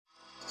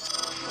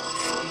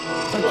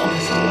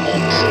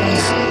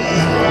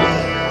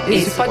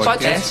Esse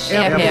podcast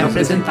é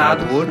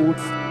apresentado por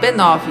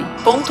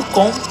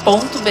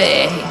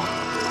b9.com.br.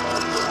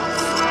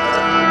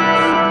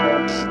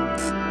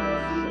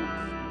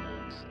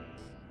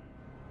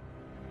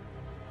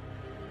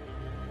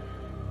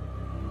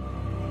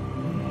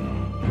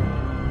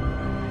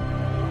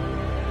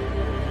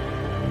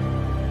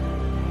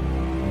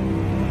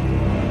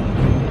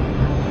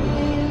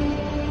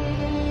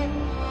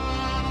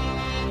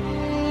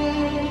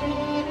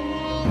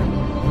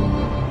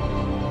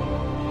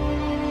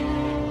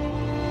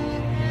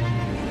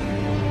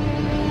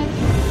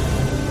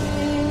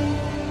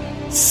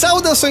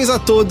 Saudações a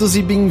todos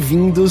e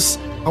bem-vindos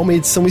a uma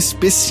edição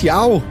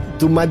especial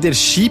do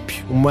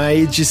Mothership, uma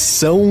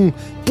edição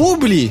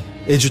publi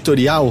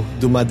editorial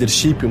do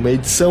Mothership, uma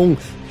edição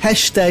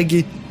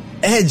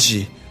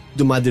 #Edge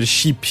do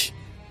Mothership,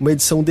 uma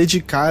edição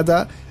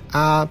dedicada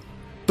à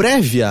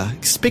prévia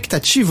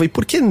expectativa e,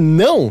 por que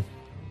não,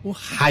 o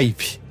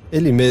hype,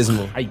 ele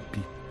mesmo,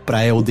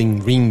 pra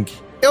Elden Ring.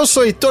 Eu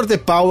sou Heitor de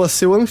Paula,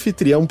 seu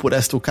anfitrião por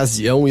esta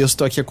ocasião, e eu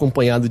estou aqui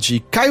acompanhado de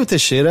Caio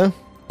Teixeira.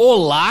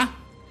 Olá!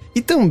 E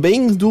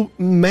também do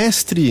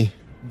mestre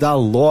da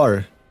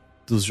lore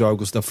dos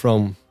jogos da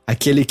From.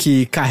 Aquele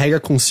que carrega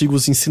consigo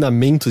os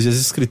ensinamentos e as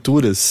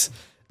escrituras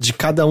de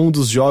cada um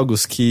dos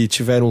jogos que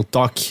tiveram o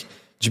toque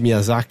de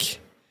Miyazaki.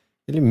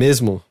 Ele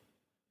mesmo,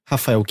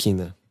 Rafael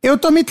Kina. Eu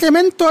tô me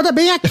tremendo toda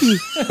bem aqui.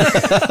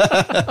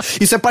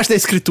 Isso é parte da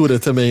escritura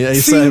também,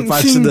 isso sim, é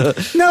parte sim. da...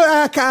 Não,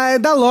 é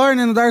da lore,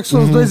 né? No Dark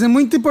Souls 2 é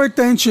muito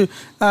importante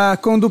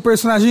quando o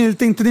personagem ele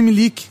tem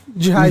tremelique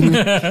de raiva.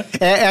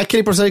 É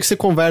aquele personagem que você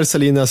conversa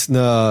ali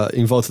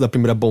em volta da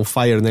primeira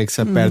bonfire, né? Que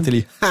você aperta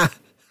ele...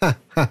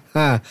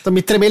 Tô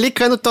me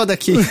tremelicando todo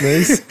aqui, não é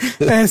isso?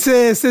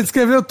 Você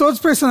descreveu todos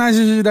os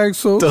personagens de Dark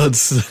Souls.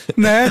 Todos.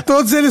 Né?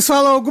 Todos eles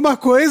falam alguma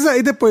coisa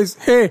e depois...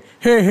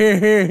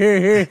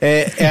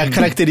 É a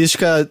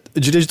característica,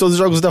 eu diria, de todos os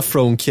jogos da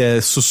From, que é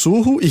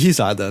sussurro e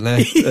risada, né?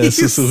 É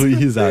sussurro e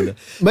risada.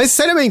 Mas,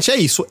 seriamente, é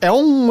isso. É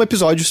um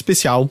episódio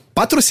especial,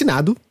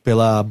 patrocinado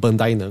pela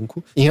Bandai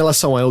Namco, em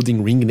relação a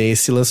Elden Ring, né?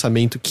 Esse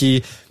lançamento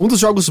que... Um dos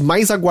jogos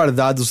mais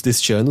aguardados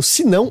deste ano,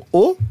 se não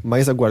o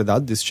mais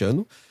aguardado deste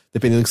ano.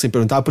 Dependendo do que você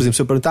perguntar, por exemplo,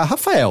 se eu perguntar,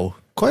 Rafael,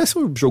 qual é o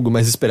seu jogo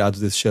mais esperado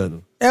deste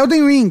ano?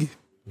 Elden Ring.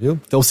 Viu?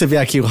 Então você vê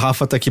aqui, o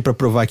Rafa tá aqui pra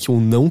provar que eu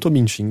não tô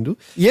mentindo.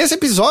 E esse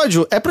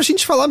episódio é pra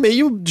gente falar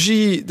meio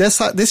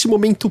desse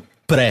momento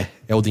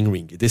pré-Elden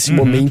Ring. Desse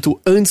momento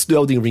antes do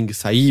Elden Ring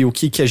sair, o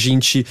que a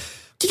gente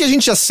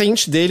já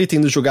sente dele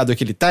tendo jogado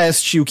aquele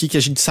teste, o que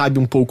a gente sabe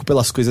um pouco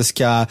pelas coisas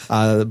que a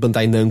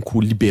Bandai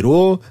Namco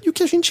liberou, e o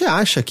que a gente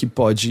acha que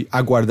pode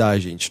aguardar a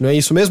gente. Não é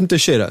isso mesmo,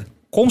 Teixeira?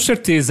 Com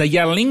certeza, e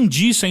além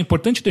disso, é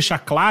importante deixar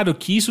claro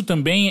que isso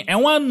também é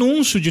um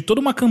anúncio de toda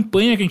uma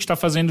campanha que a gente está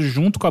fazendo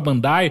junto com a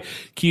Bandai,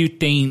 que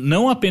tem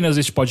não apenas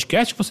esse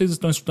podcast que vocês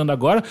estão escutando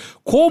agora,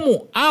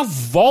 como a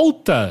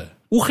volta,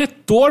 o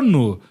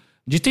retorno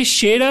de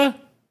Teixeira's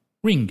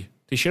Ring.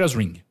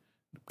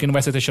 Porque não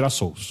vai ser Teixeira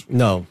Souls.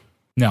 Não.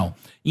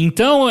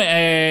 Então,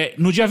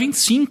 no dia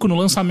 25, no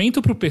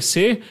lançamento pro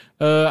PC,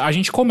 a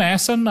gente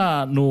começa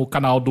no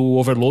canal do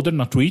Overloader,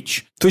 na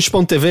Twitch.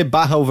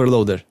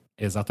 twitch.tv/Overloader.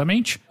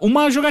 Exatamente.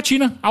 Uma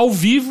jogatina ao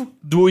vivo,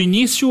 do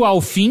início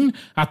ao fim,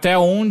 até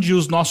onde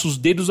os nossos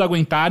dedos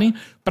aguentarem,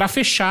 pra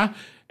fechar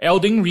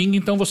Elden Ring.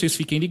 Então vocês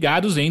fiquem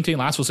ligados, entrem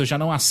lá. Se você já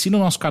não assina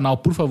o nosso canal,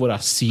 por favor,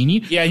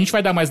 assine. E a gente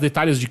vai dar mais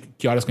detalhes de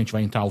que horas que a gente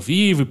vai entrar ao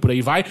vivo e por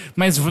aí vai.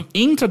 Mas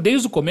entra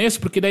desde o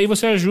começo, porque daí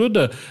você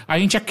ajuda a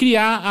gente a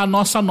criar a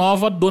nossa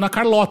nova Dona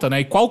Carlota,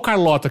 né? E qual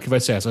Carlota que vai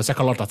ser essa? Vai ser a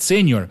Carlota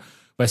Sênior?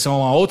 Vai ser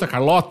uma outra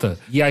Carlota?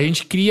 E a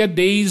gente cria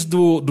desde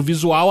do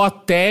visual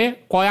até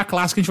qual é a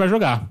classe que a gente vai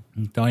jogar.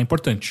 Então é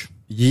importante.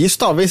 E isso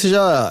talvez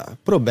seja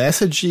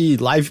promessa de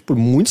live por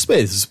muitos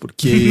meses,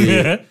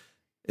 porque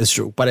esse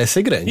jogo parece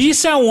ser grande.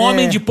 Isso é um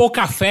homem de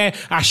pouca fé,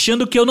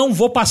 achando que eu não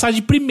vou passar de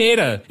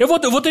primeira. Eu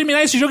vou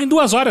terminar esse jogo em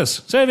 2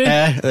 horas. Você vai ver.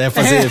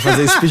 Fazer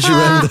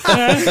speedrun.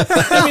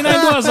 Terminar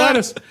em 2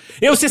 horas.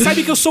 Você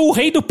sabe que eu sou o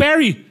rei do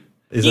parry.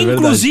 Isso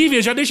Inclusive,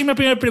 eu já deixo minha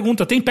primeira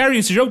pergunta. Tem parry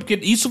nesse jogo? Porque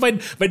isso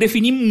vai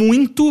definir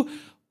muito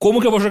como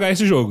que eu vou jogar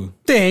esse jogo.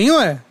 Tem,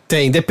 ué.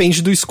 Tem,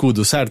 depende do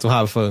escudo, certo,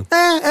 Rafa?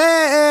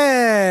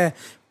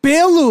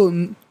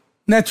 Pelo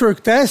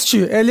Network Test,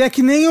 ele é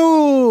que nem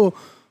o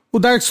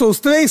Dark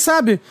Souls 3,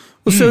 sabe?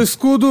 O seu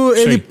escudo,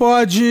 ele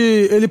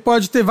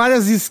pode ter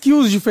várias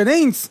skills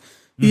diferentes.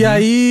 E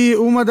aí,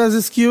 uma das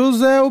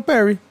skills é o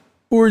parry,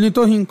 o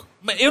ornitorrinco.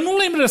 Eu não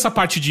lembro dessa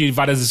parte de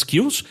várias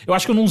skills. Eu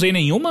acho que eu não usei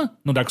nenhuma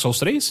no Dark Souls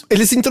 3.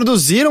 Eles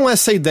introduziram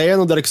essa ideia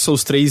no Dark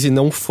Souls 3 e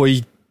não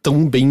foi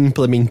tão bem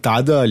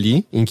implementada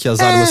ali, em que as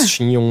armas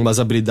tinham umas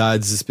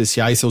habilidades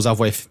especiais, você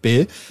usava o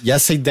FP, e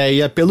essa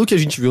ideia, pelo que a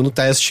gente viu no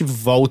teste,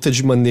 volta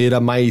de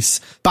maneira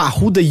mais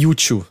parruda e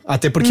útil,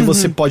 até porque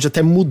você pode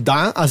até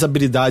mudar as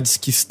habilidades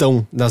que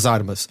estão nas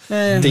armas.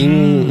 Tem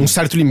um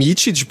certo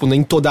limite, tipo,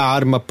 nem toda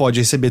arma pode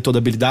receber toda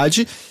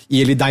habilidade,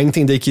 e ele dá a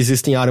entender que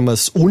existem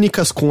armas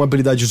únicas com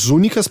habilidades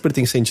únicas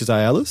pertencentes a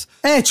elas.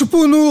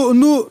 Tipo,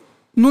 no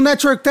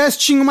Network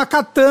Test tinha uma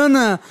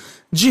katana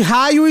de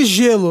raio e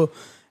gelo.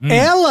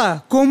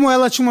 Ela, como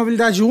ela tinha uma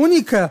habilidade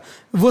única,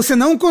 você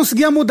não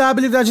conseguia mudar a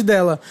habilidade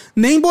dela.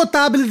 Nem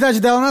botar a habilidade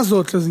dela nas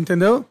outras,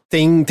 entendeu?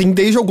 Tem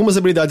desde algumas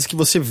habilidades que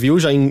você viu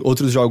já em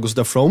outros jogos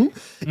da From,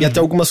 e até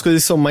algumas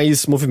coisas que são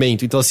mais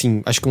movimento. Então,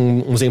 assim, acho que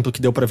um exemplo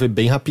que deu pra ver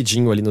bem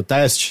rapidinho ali no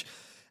teste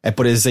é,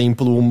 por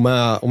exemplo,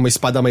 uma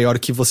espada maior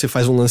que você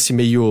faz um lance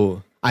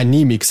meio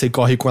anime, que você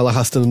corre com ela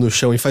arrastando no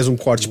chão e faz um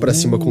corte pra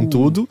cima com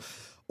tudo.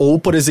 Ou,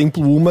 por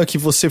exemplo, uma que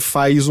você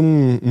faz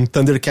um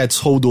Thundercats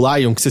Hold do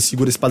Lion, que você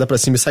segura a espada pra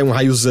cima e sai um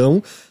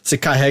raiozão, você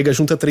carrega,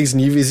 junta 3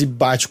 níveis e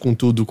bate com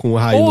tudo, com o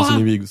raio nos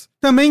inimigos.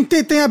 Também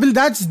tem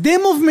habilidades de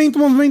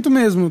movimento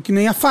mesmo, que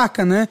nem a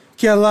faca, né?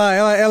 Que ela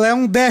é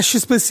um dash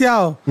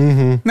especial.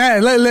 Né?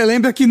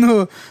 Lembra que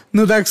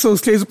no Dark Souls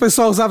 3 o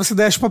pessoal usava esse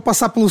dash pra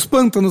passar pelos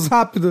pântanos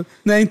rápido,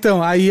 né?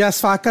 Então, aí as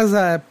facas,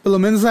 pelo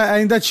menos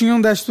ainda tinham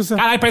um dash especial.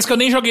 Caralho, parece que eu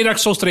nem joguei Dark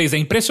Souls 3, é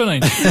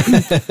impressionante.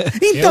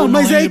 Então,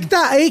 mas aí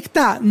que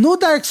tá. No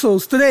Dark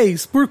Souls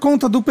 3, por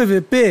conta do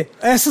PVP,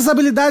 essas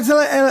habilidades,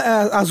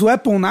 as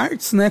Weapon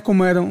Arts, né,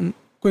 como eram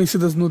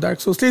conhecidas no Dark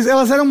Souls 3,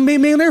 elas eram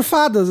meio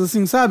nerfadas,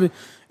 assim, sabe?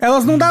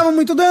 Elas não davam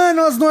muito dano,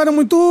 elas não eram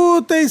muito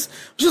úteis,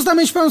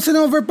 justamente para não serem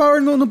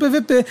overpower no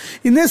PVP.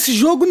 E nesse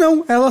jogo,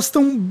 não. Elas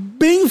estão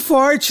bem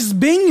fortes,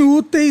 bem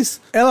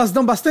úteis, elas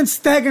dão bastante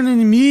stagger no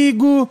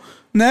inimigo,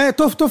 né?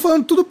 Tô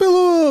falando tudo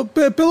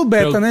pelo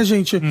beta, né,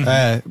 gente?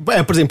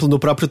 Por exemplo, no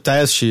próprio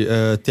teste,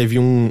 teve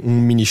um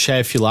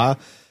mini-chefe lá,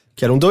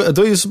 que eram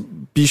dois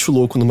bichos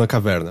loucos numa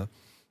caverna.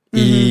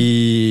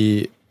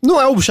 E não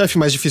é o chefe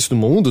mais difícil do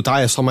mundo, tá?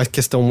 É só uma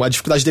questão... A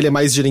dificuldade dele é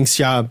mais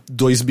gerenciar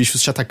 2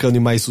 bichos te atacando e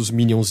mais os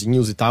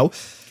minionzinhos e tal.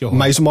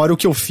 Mas uma hora o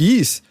que eu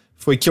fiz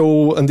foi que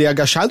eu andei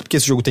agachado, porque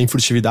esse jogo tem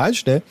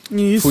furtividade, né?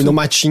 Isso. Fui no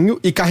matinho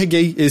e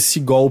carreguei esse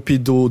golpe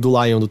do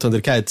Lion, do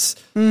Thundercats.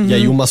 E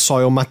aí uma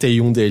só eu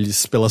matei um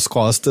deles pelas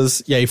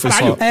costas, e aí foi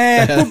Caralho.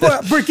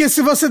 só... Porque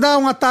se você dá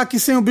um ataque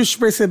sem o bicho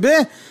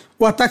perceber,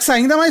 o ataque sai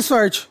ainda mais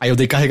forte. Aí eu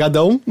dei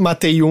carregadão,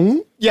 matei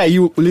um, e aí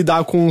o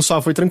lidar com um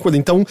só foi tranquilo.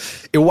 Então,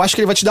 eu acho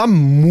que ele vai te dar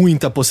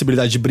muita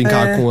possibilidade de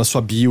brincar com a sua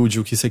build,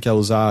 o que você quer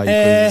usar e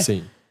coisas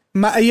assim.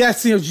 E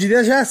assim, eu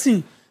diria já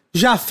assim,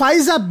 já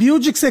faz a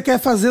build que você quer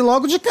fazer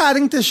logo de cara,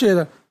 hein,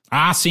 Teixeira?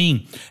 Ah,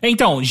 sim.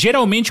 Então,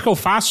 geralmente o que eu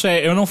faço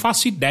eu não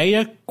faço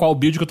ideia qual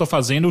build que eu tô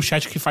fazendo, o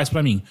chat que faz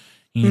pra mim.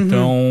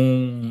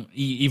 Então,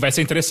 e vai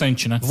ser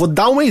interessante, né? Vou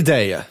dar uma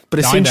ideia.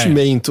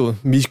 Pressentimento.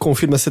 Me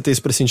confirma se você tem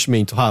esse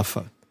pressentimento,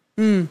 Rafa.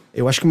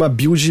 Eu acho que uma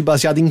build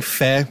baseada em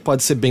fé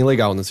pode ser bem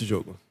legal nesse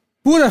jogo.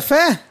 Pura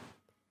fé?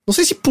 Não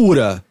sei se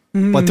pura.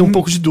 Pode ter um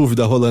pouco de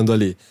dúvida rolando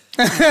ali.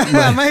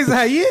 Mas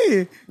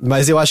aí...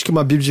 Mas eu acho que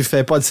uma build de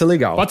fé pode ser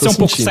legal. Pode ser um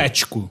pouco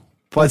cético.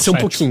 Pode ser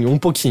um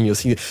pouquinho,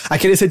 assim.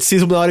 Aquele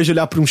ceticismo na hora de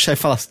olhar pra um chefe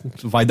e falar,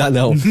 vai dar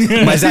não.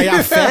 Mas aí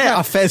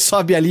a fé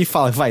sobe ali e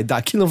fala, vai dar,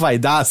 aqui não vai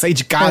dar, saí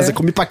de casa,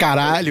 comi pra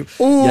caralho.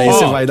 E aí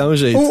você vai dar um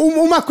jeito.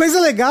 Uma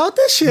coisa legal,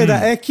 Teixeira,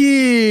 é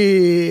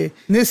que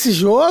nesse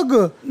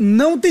jogo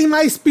não tem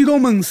mais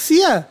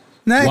piromancia,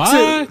 né?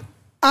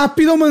 A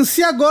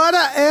piromancia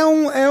agora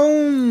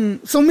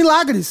são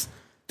milagres.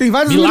 Tem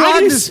vários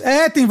milagres.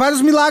 Tem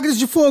vários milagres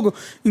de fogo.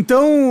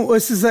 Então,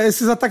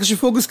 esses ataques de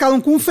fogo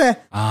escalam com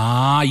fé.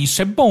 Ah,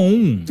 isso é bom.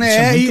 Isso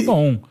é muito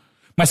bom.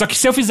 Mas só que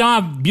se eu fizer uma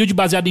build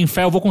baseada em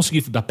fé, eu vou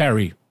conseguir dar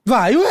parry.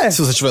 Vai, ué.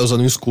 Se você estiver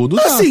usando um escudo,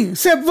 assim,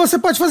 você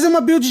pode fazer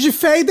uma build de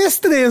fé e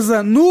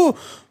destreza. No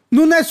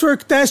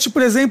Network Test,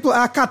 por exemplo,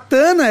 a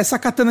katana, essa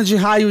katana de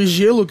raio e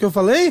gelo que eu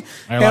falei...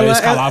 Ela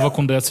escalava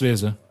com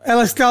destreza.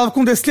 Ela escalava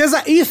com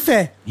destreza e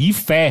fé. E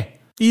fé.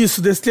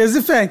 Isso, destreza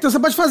e fé. Então você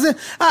pode fazer...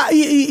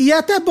 E é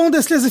até bom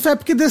destreza e fé,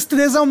 porque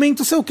destreza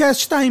aumenta o seu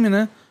cast time,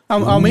 né?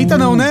 Aumenta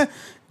não, né?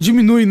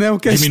 Diminui, né? O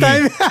cast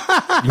time.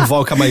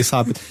 Invoca mais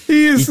rápido.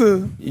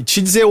 Isso. E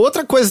te dizer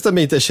outra coisa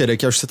também, Teixeira,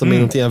 que eu acho que você também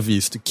não tenha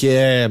visto, que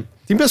é...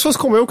 Tem pessoas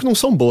como eu que não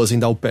são boas em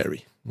dar o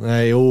parry.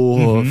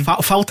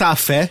 Falta a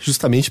fé,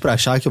 justamente, pra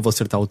achar que eu vou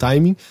acertar o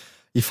timing.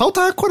 E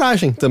falta a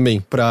coragem também,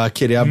 pra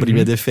querer abrir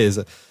minha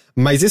defesa.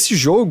 Mas esse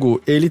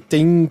jogo, ele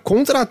tem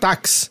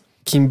contra-ataques.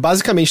 Que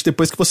basicamente,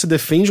 depois que você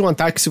defende um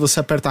ataque, se você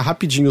aperta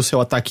rapidinho o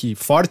seu ataque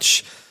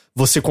forte,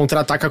 você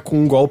contra-ataca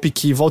com um golpe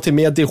que volta e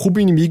meia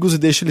derruba inimigos e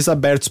deixa eles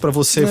abertos pra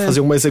você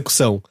fazer uma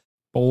execução.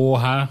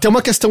 Porra. Tem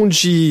uma questão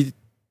de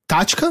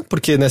tática,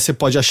 porque né, você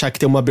pode achar que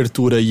tem uma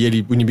abertura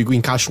e o inimigo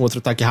encaixa um outro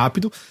ataque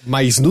rápido,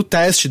 mas no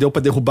teste deu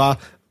pra derrubar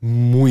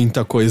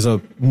muita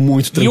coisa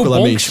muito tranquilamente. E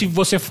o bom é que se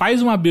você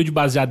faz uma build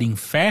baseada em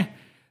fé,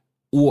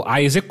 a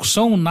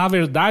execução, na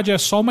verdade, é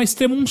só uma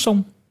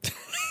extrema-unção.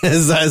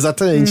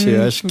 Exatamente,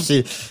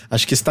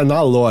 acho que está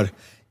na lore.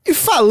 E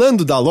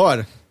falando da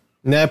lore,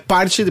 né,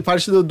 parte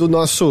do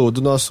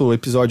nosso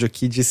episódio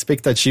aqui de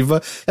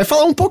expectativa é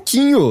falar um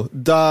pouquinho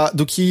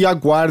do que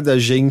aguarda a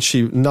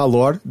gente na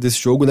lore desse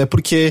jogo, né,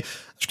 porque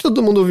acho que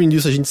todo mundo ouvindo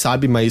isso a gente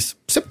sabe, mas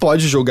você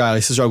pode jogar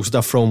esses jogos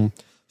da From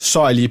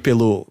só ali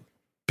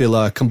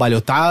pela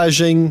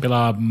cambalhotagem,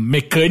 pela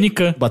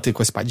mecânica, bater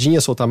com a espadinha,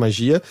 soltar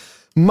magia.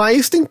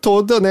 Mas tem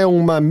toda, né,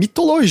 uma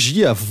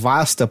mitologia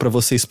vasta pra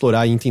você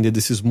explorar e entender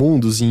desses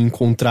mundos e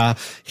encontrar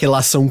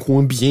relação com o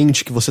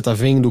ambiente que você tá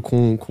vendo,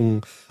 com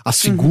as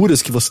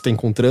figuras que você tá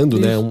encontrando,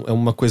 né? É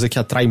uma coisa que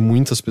atrai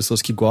muitas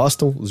pessoas que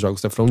gostam, os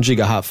jogos da From.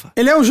 Diga, Rafa.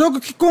 Ele é um jogo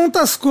que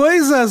conta as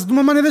coisas de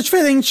uma maneira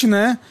diferente,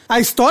 né? A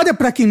história,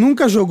 pra quem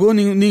nunca jogou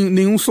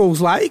nenhum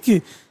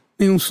Souls-like...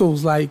 Nenhum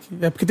Souls-like.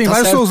 É porque tem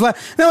vários Souls-like...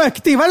 Não, é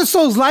que tem vários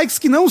Souls-likes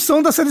que não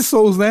são da série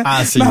Souls, né?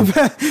 Ah, sim.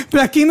 Mas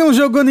pra quem não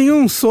jogou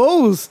nenhum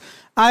Souls,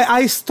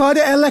 a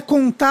história ela é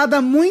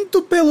contada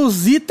muito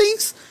pelos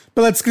itens,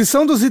 pela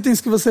descrição dos itens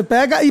que você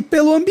pega e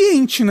pelo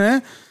ambiente,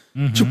 né?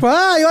 Tipo,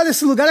 olha,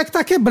 esse lugar é que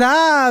tá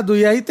quebrado,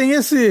 e aí tem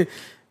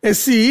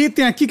esse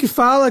item aqui que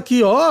fala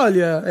que,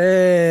 olha,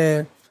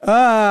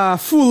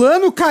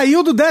 fulano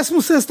caiu do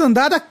 16º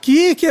andar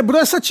aqui,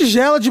 quebrou essa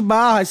tigela de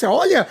barro. Aí você,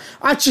 olha,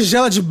 a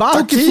tigela de barro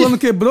tá que aqui. fulano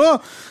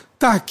quebrou,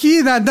 tá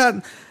aqui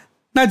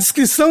na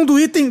descrição do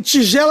item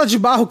tigela de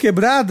barro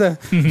quebrada,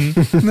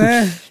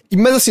 né?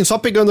 Mas assim, só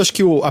pegando acho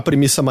que a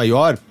premissa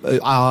maior,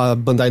 a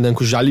Bandai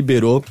Namco já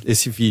liberou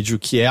esse vídeo,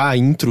 que é a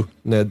intro,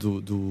 né,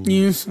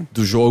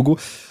 do jogo.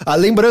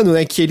 Lembrando,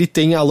 né, que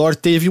a lore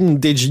teve um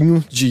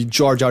dedinho de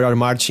George R.R.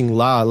 Martin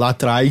lá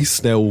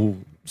atrás, né, o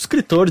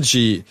escritor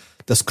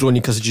das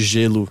Crônicas de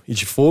Gelo e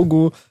de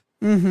Fogo.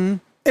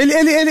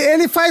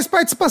 Ele faz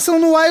participação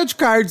no Wild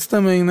Cards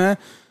também, né?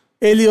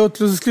 Ele e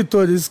outros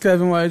escritores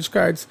escrevem Wild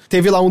Cards.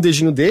 Teve lá um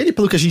dedinho dele,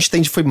 pelo que a gente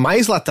entende foi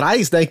mais lá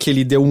atrás, né? Que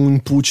ele deu um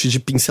input de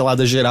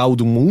pincelada geral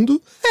do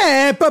mundo.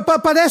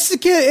 Parece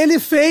que ele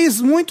fez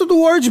muito do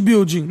world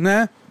building,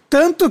 né?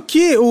 Tanto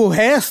que o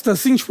resto,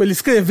 assim, tipo, ele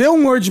escreveu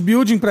um world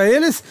building pra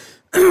eles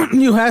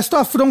e o resto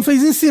a From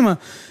fez em cima.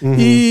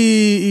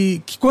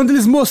 E que quando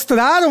eles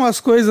mostraram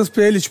as coisas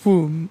pra ele,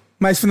 tipo,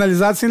 mais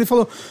finalizadas, assim, ele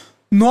falou...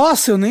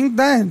 Nossa, eu nem...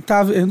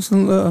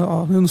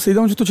 eu não sei de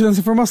onde eu tô tirando essa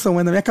informação,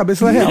 mas na minha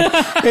cabeça ela é real.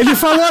 Ele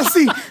falou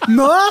assim,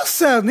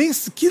 nossa,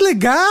 que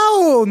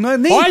legal!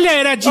 Olha,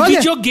 era de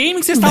videogame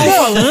que vocês estavam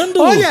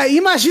falando. Olha,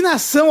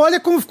 imaginação, olha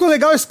como ficou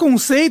legal esse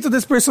conceito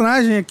desse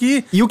personagem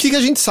aqui. E o que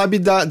a gente sabe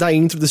da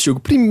intro desse jogo?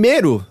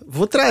 Primeiro,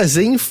 vou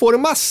trazer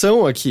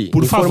informação aqui.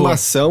 Por favor.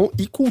 Informação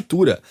e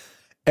cultura.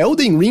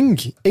 Elden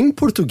Ring, em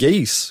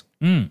português,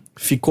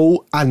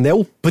 ficou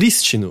Anel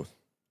Prístino.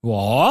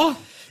 Ó...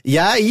 E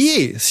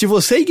aí, se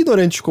você é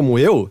ignorante como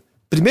eu,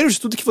 primeiro de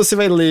tudo que você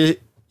vai ler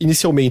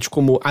inicialmente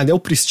como Anel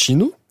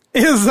Pristino.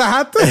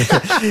 Exato.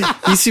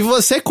 E se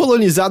você é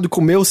colonizado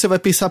como eu, você vai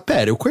pensar,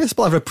 pera, eu conheço a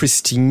palavra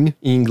pristine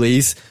em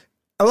inglês.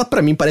 Ela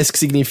pra mim parece que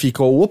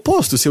significa o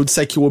oposto. Se eu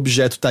disser que o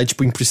objeto tá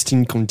tipo em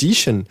pristine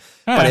condition,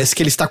 parece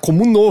que ele está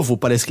como novo,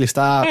 parece que ele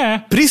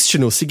está...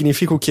 Prístino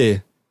significa o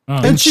quê?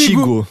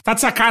 Antigo. Tá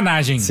de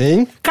sacanagem.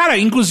 Sim. Cara,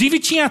 inclusive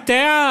tinha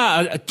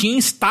tinha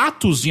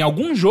status em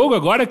algum jogo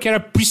agora que era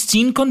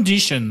pristine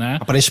condition, né?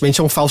 Aparentemente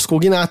é um falso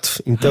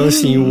cognato. Então,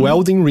 assim, o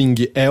Elden Ring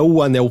é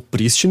o anel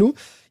prístino.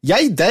 E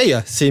a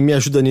ideia, você me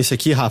ajuda nisso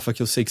aqui, Rafa,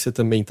 que eu sei que você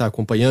também tá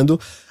acompanhando.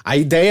 A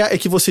ideia é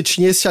que você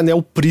tinha esse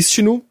anel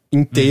prístino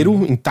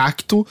inteiro,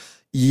 intacto,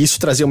 e isso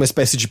trazia uma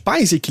espécie de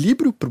paz e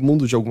equilíbrio pro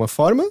mundo de alguma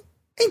forma.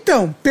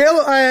 Então,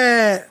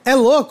 é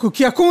louco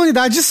que a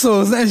comunidade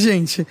Souls, né,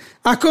 gente?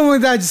 A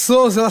comunidade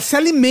Souls, ela se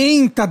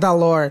alimenta da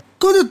lore.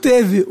 Quando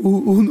teve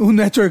o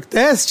Network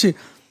Test,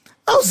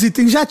 os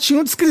itens já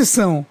tinham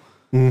descrição,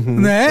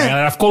 né? A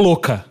galera ficou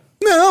louca.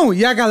 Não,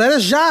 e a galera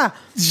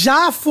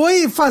já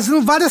foi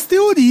fazendo várias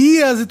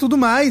teorias e tudo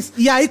mais.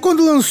 E aí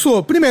quando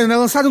lançou, primeiro, né,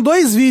 lançaram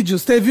 2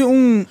 vídeos. Teve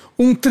um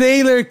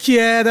trailer que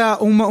era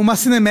uma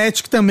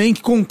cinematic também,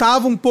 que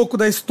contava um pouco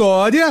da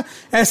história.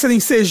 Essa era em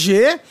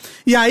CG.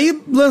 E aí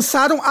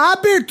lançaram a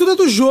abertura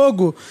do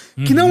jogo,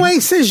 que não é em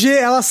CG,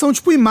 elas são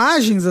tipo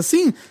imagens,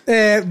 assim,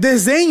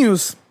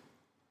 desenhos.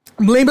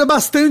 Lembra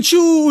bastante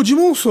o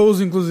Demon Souls,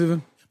 inclusive.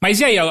 Mas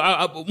e aí,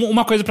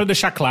 uma coisa pra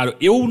deixar claro.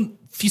 Eu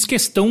fiz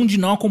questão de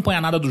não acompanhar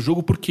nada do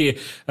jogo, porque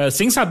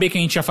sem saber que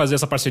a gente ia fazer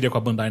essa parceria com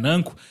a Bandai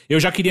Namco, eu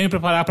já queria me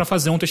preparar pra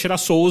fazer um Teixeira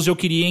Souls, e eu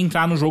queria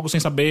entrar no jogo sem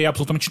saber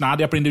absolutamente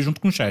nada e aprender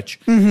junto com o chat.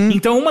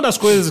 Então uma das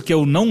coisas que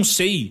eu não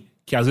sei,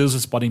 que às vezes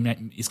vocês podem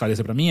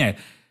esclarecer pra mim, é: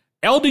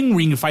 Elden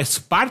Ring faz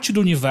parte do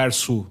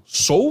universo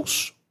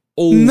Souls?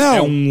 Ou não.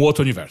 É um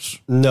outro universo?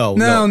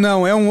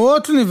 Não, é um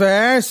outro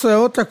universo, é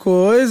outra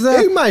coisa.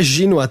 Eu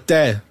imagino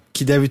até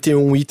que deve ter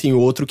um item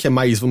ou outro que é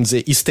mais, vamos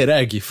dizer, easter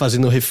egg,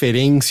 fazendo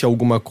referência a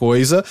alguma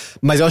coisa,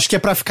 mas eu acho que é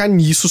pra ficar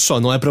nisso só,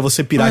 não é pra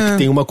você pirar que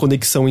tem uma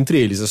conexão entre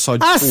eles, é só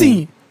tipo...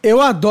 sim, eu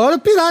adoro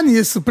pirar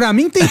nisso, pra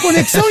mim tem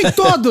conexão em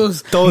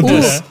todos.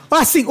 Todos.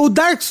 Assim, o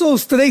Dark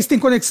Souls 3 tem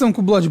conexão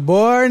com o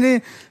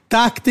Bloodborne,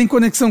 tá, que tem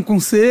conexão com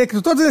o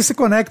Sekiro, todos eles se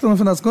conectam no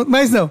final das contas,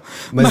 mas não.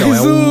 Mas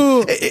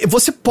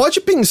você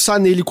pode pensar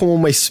nele como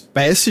uma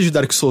espécie de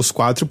Dark Souls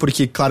 4,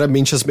 porque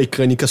claramente as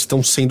mecânicas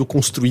estão sendo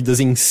construídas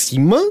em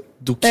cima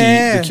do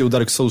que o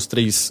Dark Souls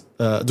 3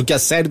 do que a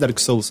série Dark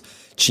Souls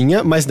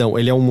tinha, mas não,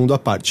 ele é um mundo à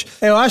parte.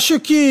 Eu acho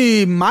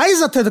que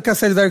mais até do que a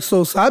série Dark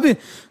Souls, sabe?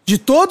 De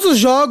todos os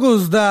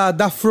jogos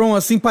da From,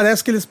 assim,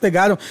 parece que eles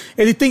pegaram...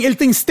 Ele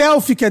tem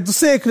stealth, que é do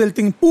Sekiro, ele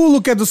tem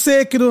pulo, que é do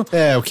Sekiro.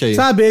 Ok.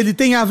 Sabe? Ele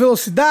tem a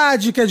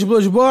velocidade, que é de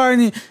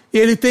Bloodborne.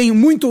 Ele tem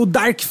muito o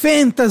Dark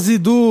Fantasy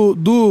do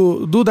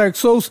Dark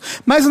Souls.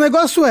 Mas o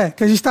negócio é,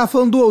 que a gente tava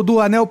falando do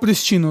Anel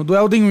Prístino, do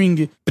Elden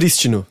Ring.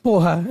 Prístino.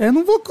 Porra, eu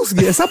não vou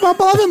conseguir. Essa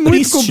palavra é muito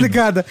Prístino.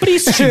 complicada.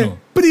 Prístino.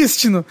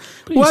 Prístino.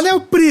 O Anel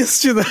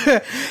Prístino.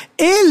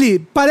 Ele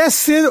parece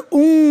ser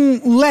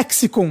um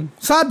lexicon,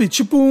 sabe?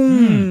 Tipo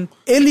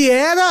Ele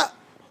era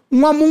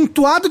um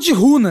amontoado de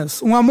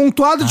runas, um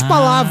amontoado de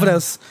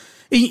palavras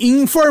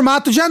em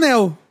formato de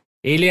anel.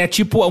 Ele é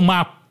tipo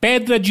uma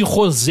pedra de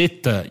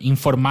Rosetta em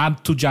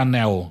formato de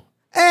anel.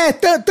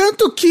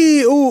 Tanto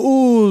que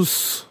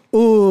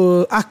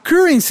a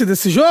currency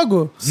desse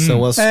jogo...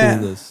 São as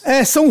runas.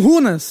 São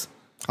runas.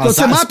 Quando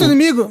você mata o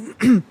inimigo...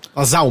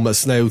 As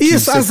almas, né?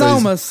 Isso, as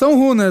almas, são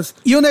runas.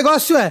 E o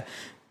negócio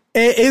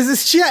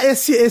existia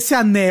esse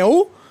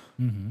anel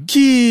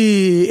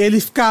que ele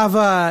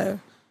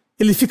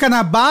fica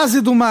na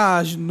base de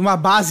uma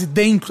base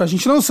dentro, a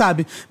gente não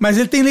sabe. Mas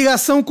ele tem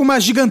ligação com uma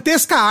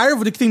gigantesca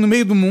árvore que tem no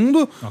meio do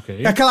mundo.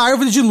 Okay. É aquela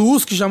árvore de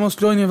luz que já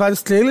mostrou em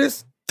vários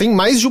trailers. Tem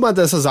mais de uma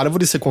dessas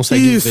árvores, você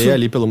consegue ver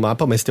ali pelo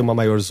mapa, mas tem uma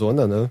maior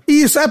zona, né?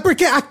 Isso, é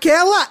porque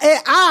aquela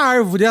é a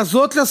árvore, as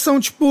outras são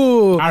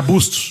tipo...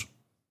 Arbustos.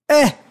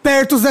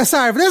 Perto dessa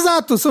árvore,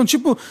 exato. São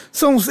tipo...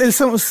 Eles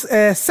são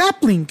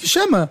sapling, que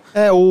chama?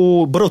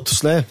 O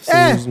brotos, né?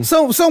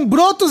 São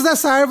brotos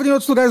dessa árvore em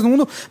outros lugares do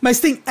mundo, mas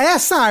tem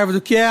essa árvore,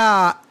 que é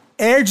a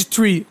Erd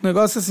Tree, um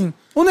negócio assim.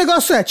 O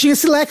negócio tinha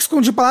esse léxico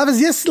de palavras,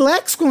 e esse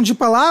léxico de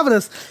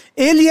palavras,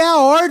 ele é a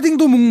ordem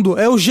do mundo,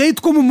 é o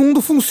jeito como o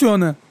mundo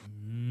funciona.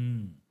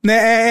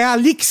 Né? É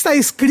ali que está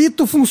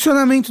escrito o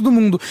funcionamento do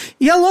mundo.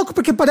 E é louco,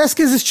 porque parece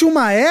que existiu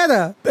uma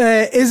era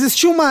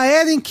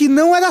em que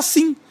não era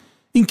assim.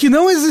 Em que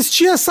não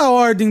existia essa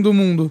ordem do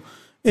mundo.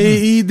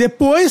 E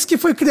depois que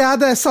foi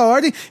criada essa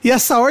ordem, e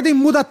essa ordem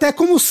muda até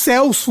como os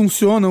céus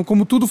funcionam,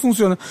 como tudo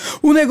funciona.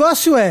 O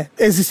negócio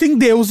existem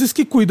deuses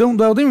que cuidam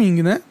do Elden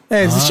Ring, né?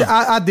 Existe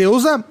a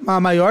deusa, a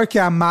maior, que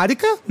é a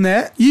Marika,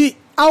 né? E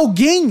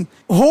alguém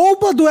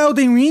rouba do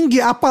Elden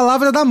Ring a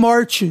palavra da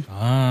morte.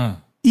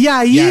 E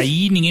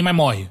aí ninguém mais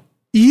morre.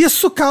 E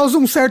isso causa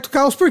um certo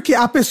caos, porque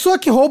a pessoa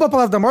que rouba a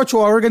palavra da morte,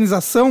 ou a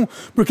organização,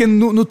 porque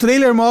no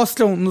trailer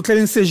no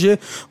trailer em CG,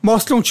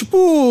 mostram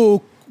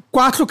tipo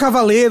 4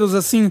 cavaleiros,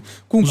 assim,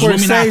 com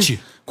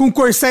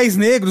corcéis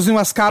negros e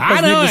umas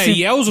capas negras. Assim.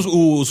 E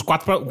os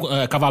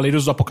 4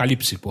 cavaleiros do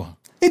Apocalipse, porra.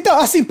 Então,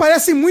 assim,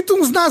 parecem muito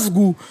uns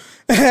Nazgûl.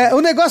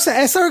 O negócio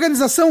essa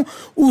organização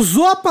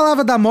usou a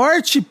palavra da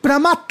morte pra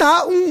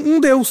matar um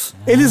deus.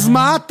 Eles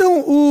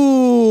matam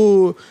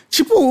o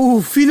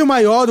filho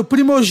maior, o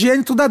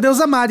primogênito da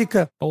deusa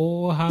Marika.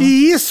 Porra.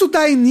 E isso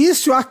dá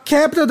início à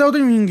quebra do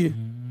Elden Ring.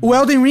 O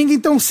Elden Ring,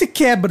 então, se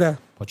quebra.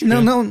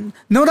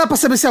 Não dá pra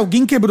saber se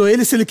alguém quebrou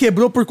ele, se ele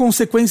quebrou por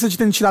consequência de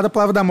ter tirado a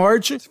palavra da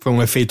morte. Foi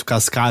um efeito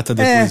cascata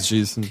depois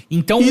disso.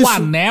 Então o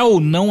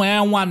anel não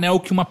é um anel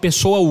que uma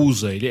pessoa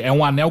usa, ele é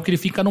um anel que ele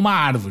fica numa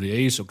árvore, é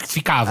isso? Que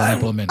ficava, né,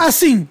 pelo menos.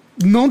 Assim,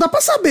 não dá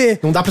pra saber.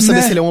 Não dá pra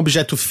saber se ele é um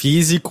objeto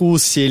físico,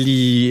 se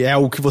ele é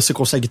o que você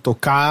consegue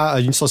tocar,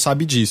 a gente só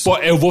sabe disso. Pô,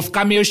 eu vou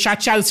ficar meio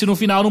chateado se no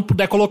final não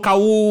puder colocar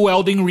o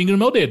Elden Ring no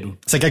meu dedo.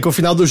 Você quer que o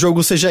final do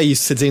jogo seja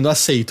isso, você dizendo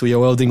aceito, e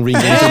o Elden Ring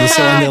entra no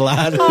seu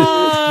anelar.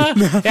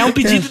 É um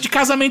pedido de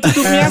casamento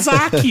do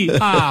Miyazaki.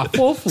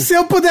 Fofo. Se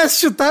eu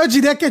pudesse chutar, eu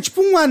diria que é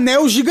tipo um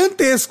anel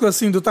gigantesco,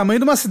 assim, do tamanho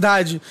de uma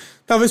cidade.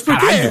 Talvez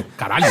porque...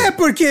 Caralho.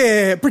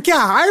 Porque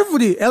a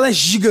árvore, ela é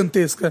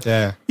gigantesca.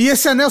 E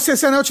esse anel, se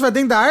esse anel estiver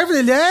dentro da árvore,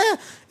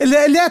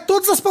 ele é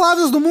todas as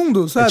palavras do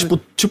mundo, sabe? É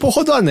tipo o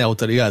Rodoanel,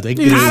 tá ligado? É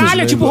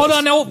Caralho, é tipo o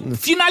Rodoanel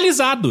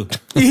finalizado.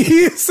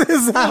 Isso,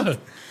 exato.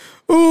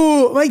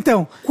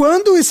 Então,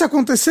 quando isso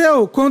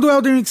aconteceu, quando o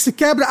Elden Ring se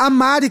quebra, a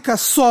Marika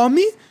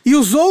some e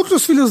os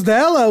outros filhos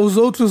dela, os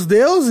outros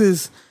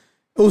deuses...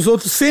 Os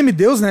outros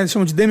semideuses, né, eles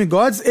chamam de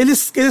demigods,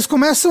 eles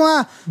começam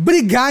a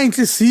brigar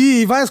entre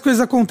si, e várias coisas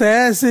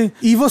acontecem,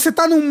 e você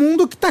tá num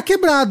mundo que tá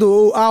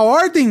quebrado. A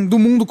ordem do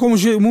mundo, como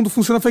o mundo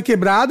funciona, foi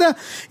quebrada,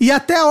 e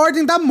até a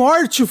ordem da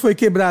morte foi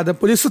quebrada.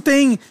 Por isso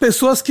tem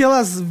pessoas que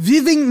elas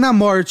vivem na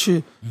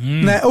morte.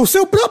 Né? O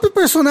seu próprio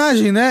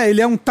personagem, né, ele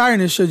é um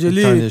Tarnished.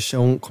 Tarnished,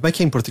 como é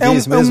que é em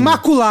português mesmo? É um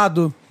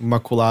maculado.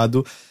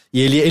 Maculado. E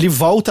ele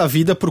volta à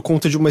vida por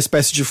conta de uma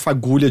espécie de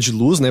fagulha de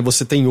luz, né?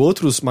 Você tem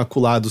outros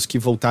maculados que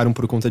voltaram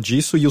por conta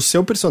disso. E o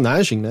seu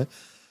personagem, né?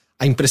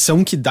 A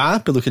impressão que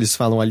dá, pelo que eles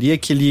falam ali, é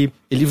que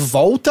ele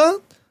volta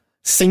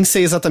sem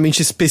ser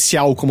exatamente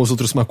especial como os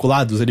outros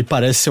maculados. Ele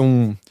parece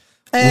um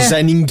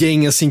Zé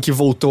Ninguém, assim, que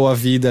voltou à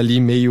vida ali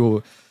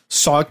meio...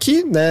 Só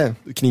que, né,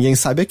 o que ninguém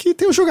sabe é que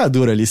tem um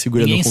jogador ali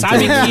segurando o controle.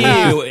 Ninguém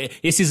sabe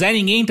que esse Zé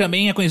Ninguém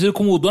também é conhecido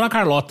como Dona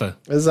Carlota.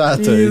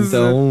 Exato, isso.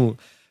 Então...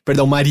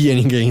 Perdão, Maria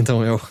Ninguém,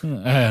 então eu.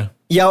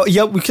 E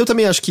o que eu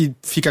também acho que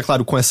fica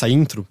claro com essa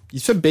intro,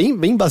 isso é bem,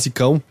 bem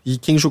basicão, e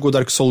quem jogou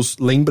Dark Souls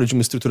lembra de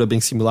uma estrutura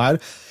bem similar,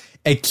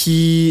 é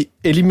que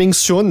ele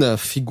menciona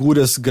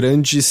figuras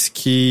grandes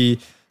que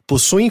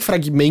possuem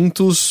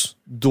fragmentos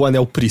do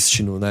Anel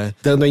Prístino, né?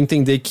 Dando a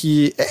entender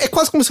que é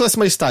quase como se fosse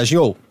uma listagem.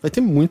 Vai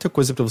ter muita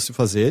coisa pra você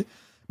fazer,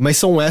 mas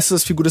são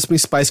essas as figuras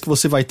principais que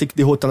você vai ter que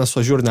derrotar na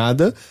sua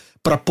jornada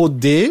pra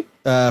poder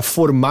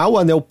formar o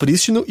Anel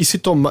Prístino e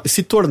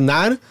se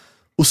tornar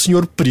o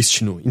Senhor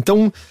Prístino.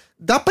 Então,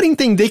 dá pra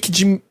entender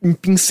que em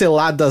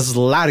pinceladas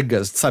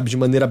largas, sabe, de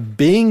maneira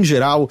bem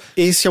geral,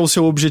 esse é o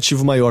seu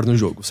objetivo maior no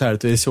jogo,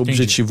 certo? Esse é o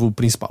objetivo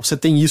principal. Você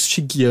tem isso te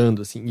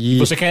guiando, assim. E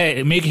você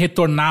quer meio que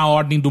retornar à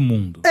ordem do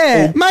mundo.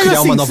 ou mas criar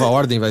assim, uma nova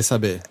ordem, vai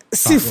saber.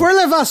 Se for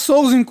levar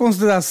Souls em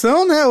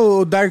consideração, né,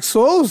 o Dark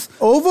Souls,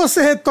 ou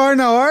você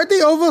retorna a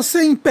ordem, ou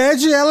você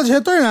impede ela de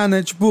retornar,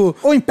 né? Tipo,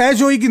 ou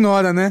impede ou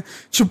ignora, né?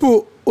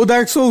 Tipo, o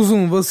Dark Souls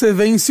 1, você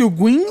vence o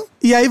Gwyn,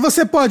 e aí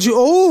você pode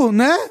ou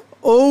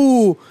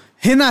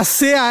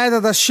renascer a Era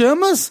das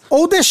Chamas,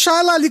 ou deixar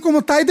ela ali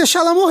como tá e deixar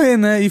ela morrer,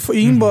 né? E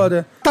ir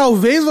embora.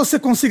 Talvez você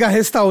consiga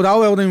restaurar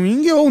o Elden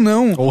Ring ou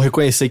não. Ou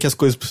reconhecer que as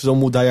coisas precisam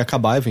mudar e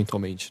acabar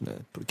eventualmente, né?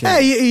 Porque...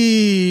 É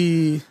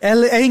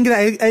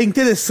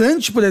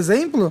interessante, por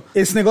exemplo,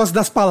 esse negócio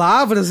das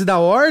palavras e da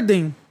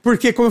ordem,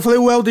 porque, como eu falei,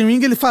 o Elden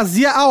Ring, ele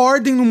fazia a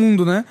ordem no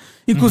mundo, né?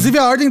 Inclusive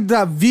a ordem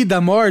da vida,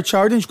 a morte, a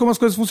ordem de como as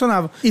coisas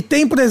funcionavam. E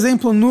tem, por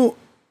exemplo, no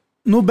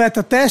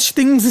beta teste,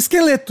 tem uns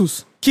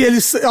esqueletos. Que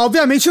eles,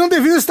 obviamente, não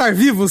deviam estar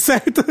vivos,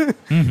 certo?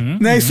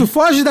 Né? Isso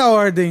foge da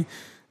ordem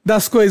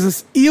das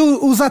coisas. E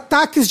os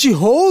ataques de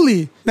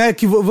Holy, né?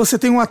 Que você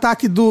tem um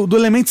ataque do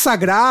elemento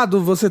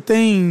sagrado, você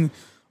tem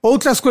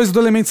outras coisas do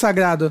elemento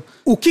sagrado.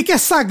 O que é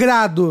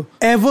sagrado?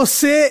 É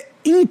você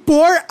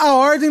impor a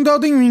ordem do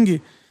Elden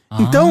Ring.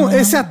 Então,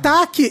 esse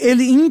ataque,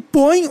 ele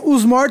impõe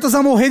os mortos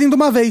a morrerem de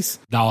uma vez.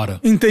 Da hora.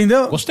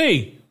 Entendeu?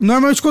 Gostei.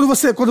 Normalmente, quando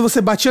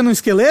você batia no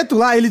esqueleto,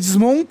 lá, ele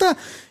desmonta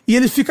e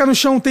ele fica no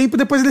chão um tempo e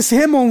depois ele se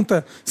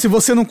remonta. Se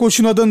você não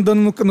continua dando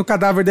dano no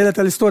cadáver dele até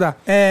ele estourar.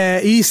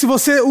 E se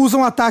você usa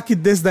um ataque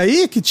desse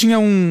daí, que tinha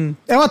um...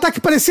 É um ataque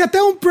que parecia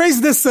até um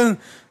Praise the Sun.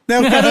 Né?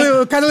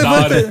 O cara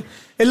levanta...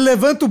 Ele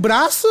levanta o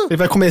braço... Ele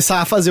vai começar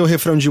a fazer o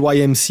refrão de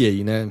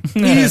YMCA, né?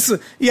 Isso.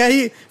 E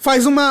aí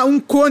faz um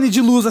cone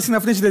de luz assim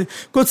na frente dele.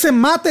 Quando você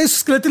mata esse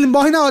esqueleto, ele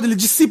morre na hora. Ele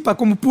dissipa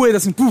como poeira,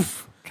 assim. Puf.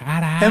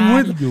 Caralho. É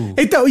muito...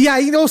 Então, e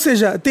aí, ou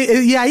seja...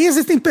 E aí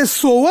existem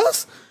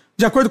pessoas,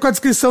 de acordo com a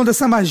descrição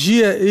dessa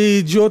magia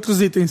e de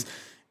outros itens,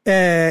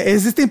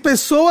 existem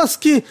pessoas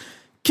que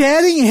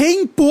querem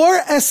reimpor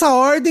essa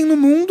ordem no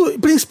mundo,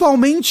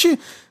 principalmente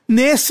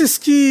nesses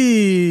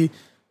que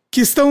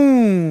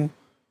estão...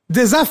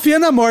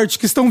 desafiando a morte,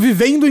 que estão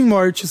vivendo em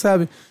morte,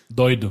 sabe?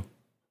 Doido.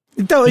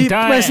 Então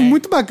parece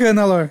muito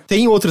bacana, Lore.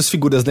 Tem outras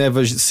figuras, né?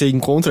 Você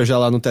encontra já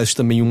lá no teste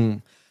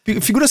também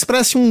figuras que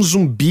parecem um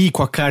zumbi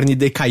com a carne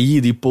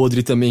decaída e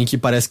podre também, que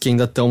parece que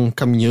ainda estão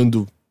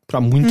caminhando pra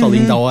muito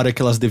além da hora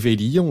que elas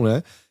deveriam,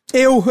 né?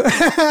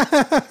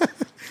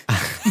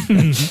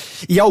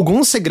 E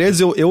alguns segredos,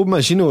 eu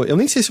imagino... Eu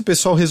nem sei se o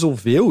pessoal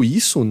resolveu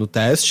isso no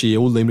teste,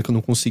 eu lembro que eu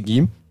não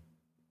consegui.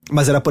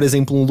 Mas era, por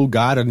exemplo, um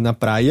lugar ali na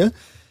praia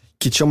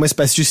que tinha uma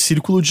espécie de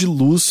círculo de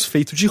luz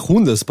feito de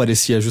runas,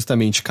 parecia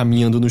justamente,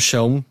 caminhando no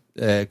chão,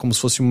 como se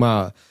fosse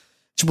uma...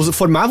 Tipo,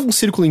 formava um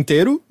círculo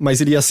inteiro, mas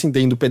ele ia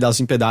acendendo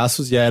pedaço em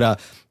pedaços e era... O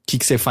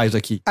que você faz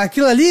aqui?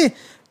 Aquilo ali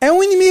é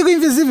um inimigo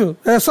invisível.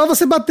 É só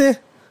você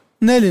bater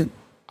nele.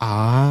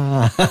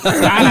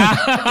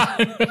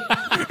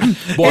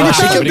 Boa,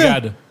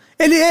 obrigado.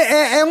 Ele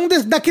é um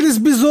daqueles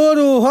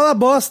besouros rola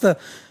bosta.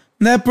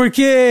 Né,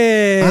 porque...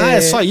 é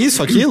só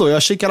isso, aquilo? Eu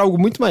achei que era algo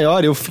muito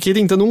maior. Eu fiquei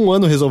tentando 1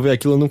 ano resolver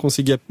aquilo, eu não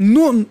conseguia.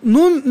 No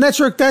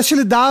Network Test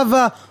ele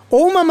dava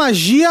ou uma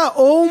magia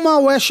ou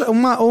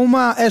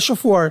uma Ash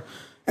of War.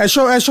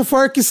 Ash of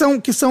War que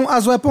são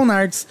as Weapon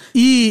Arts.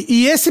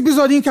 E esse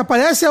besourinho que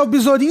aparece é o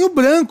besourinho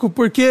branco,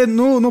 porque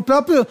no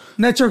próprio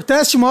Network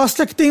Test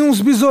mostra que tem uns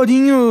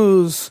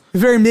besourinhos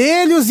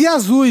vermelhos e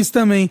azuis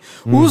também.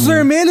 Os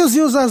vermelhos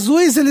e os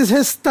azuis, eles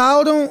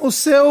restauram o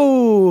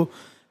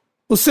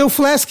seu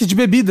flask de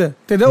bebida,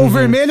 entendeu? O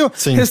vermelho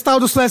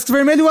restaura os flasks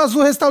vermelhos e o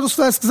azul restaura os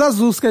flasks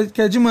azuis, que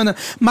é de mana.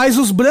 Mas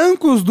os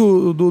brancos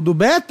do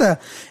beta,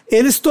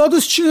 eles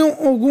todos tinham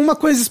alguma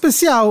coisa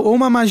especial, ou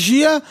uma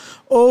magia,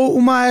 ou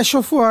uma Ash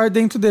of War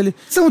dentro dele.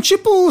 São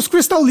tipo os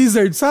Crystal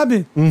Lizard,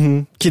 sabe?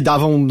 Que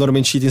davam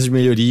normalmente itens de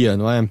melhoria,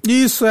 não é?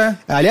 Isso, é.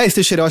 Aliás,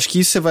 Teixeira, eu acho que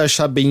isso você vai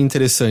achar bem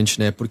interessante,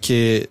 né?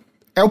 Porque...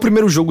 é o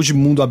primeiro jogo de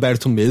mundo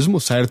aberto mesmo,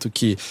 certo?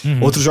 Que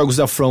outros jogos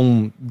da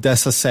From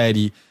dessa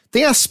série...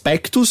 tem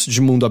aspectos de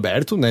mundo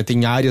aberto, né?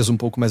 Tem áreas um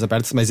pouco mais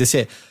abertas, mas esse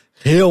é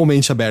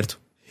realmente aberto.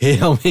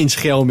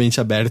 Realmente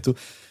aberto.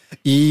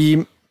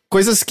 E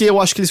coisas que eu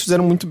acho que eles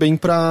fizeram muito bem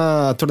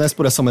pra tornar a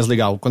exploração mais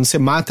legal. Quando você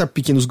mata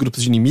pequenos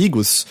grupos de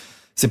inimigos,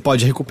 você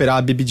pode recuperar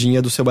a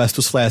bebidinha do seu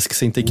Estus Flask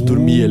sem ter que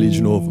dormir ali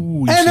de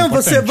novo.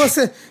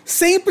 Você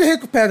sempre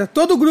recupera.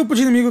 Todo grupo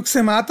de inimigo que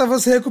você mata,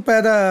 você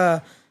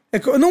recupera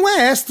Não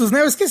é Estus,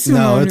 né? Eu esqueci o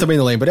nome. Não, eu também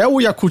não lembro. É o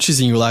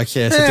Yakultzinho lá,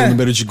 que você tem o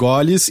número de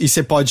goles, e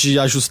você pode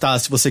ajustar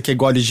se você quer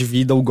gole de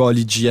vida ou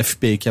gole de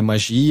FP, que é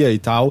magia e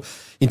tal.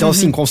 Então,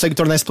 assim, consegue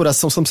tornar a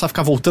exploração, você não precisa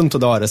ficar voltando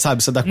toda hora,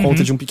 sabe? Você dá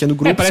conta de um pequeno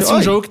grupo. Parece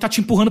um jogo que tá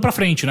te empurrando pra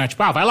frente, né?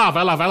 Tipo, vai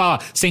lá.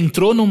 Você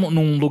entrou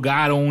num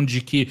lugar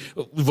onde que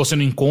você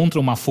não encontra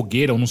uma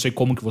fogueira, ou não sei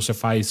como que você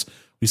faz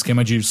o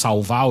esquema de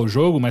salvar o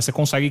jogo, mas você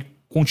consegue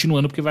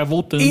continuando porque vai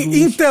voltando.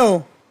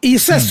 Então,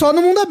 isso é só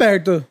no mundo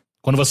aberto.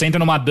 Quando você entra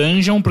numa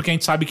dungeon, porque a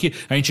gente sabe que...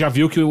 A gente já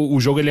viu que o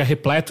jogo ele é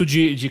repleto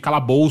de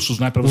calabouços,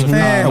 né? Pra você ficar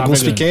navegando.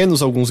 Alguns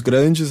pequenos, alguns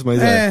grandes,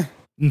 mas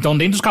Então,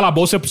 dentro dos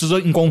calabouços, você precisa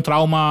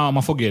encontrar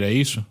uma fogueira, é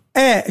isso?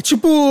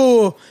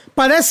 Tipo...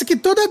 Parece que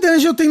toda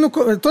dungeon tem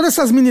todas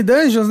essas mini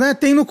dungeons, né?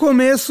 Tem no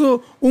começo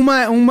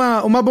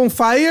uma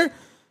bonfire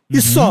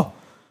e só.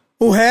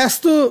 O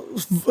resto,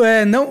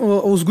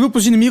 os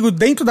grupos de inimigos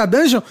dentro da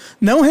dungeon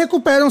não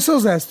recuperam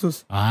seus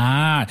restos.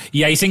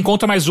 E aí você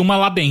encontra mais uma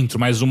lá dentro,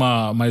 mais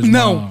uma...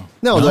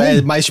 Não,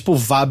 é mais tipo,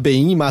 vá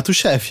bem e mata o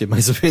chefe,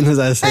 mais ou menos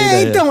essa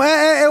ideia. Então,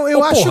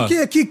 eu acho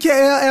que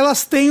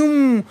elas têm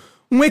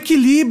um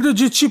equilíbrio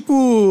de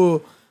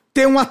tipo,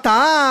 ter um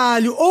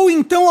atalho, ou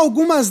então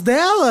algumas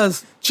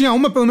delas, tinha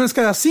uma pelo menos que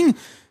era assim,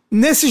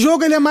 nesse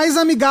jogo ele é mais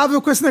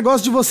amigável com esse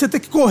negócio de você ter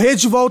que correr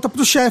de volta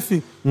pro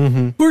chefe.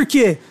 Por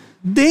quê?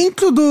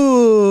 Dentro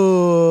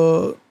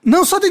do...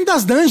 Não só dentro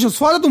das dungeons,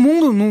 fora do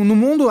mundo, no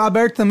mundo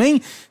aberto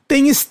também,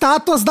 tem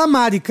estátuas da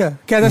Marika,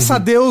 que era essa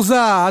deusa,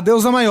 a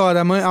deusa maior,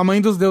 a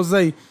mãe dos deuses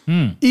aí.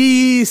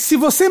 E se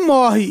você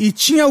morre e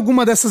tinha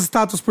alguma dessas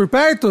estátuas por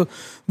perto,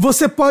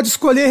 você pode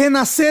escolher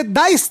renascer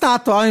da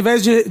estátua, ao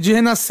invés de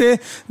renascer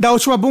da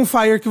última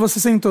bonfire que você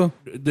sentou.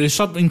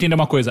 Deixa eu só entender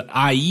uma coisa.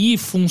 Aí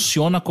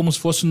funciona como se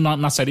fosse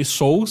na série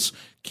Souls,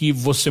 que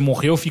você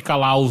morreu, fica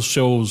lá os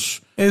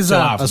seus...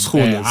 Exato. Lá, as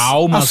runas.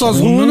 Almas, as suas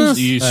runas.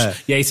 Isso.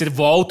 E aí você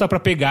volta pra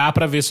pegar,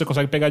 pra ver se você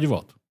consegue pegar de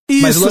volta.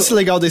 Isso. Mas o lance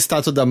legal da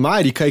estátua da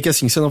Marika é que,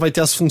 assim, você não vai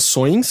ter as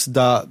funções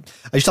da...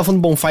 A gente tá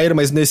falando bonfire,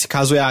 mas nesse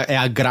caso é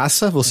a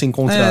graça, você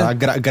encontra a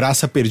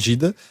graça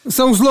perdida.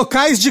 São os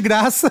locais de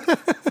graça.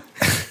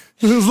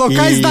 Os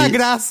locais da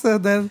graça,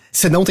 né?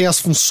 Você não tem as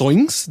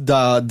funções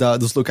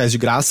dos locais de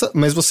graça,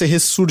 mas você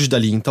ressurge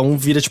dali. Então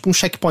vira tipo um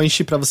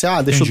checkpoint pra você,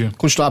 deixa eu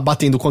continuar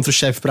batendo contra o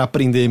chefe pra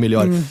aprender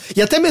melhor.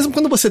 E até mesmo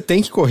quando você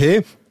tem que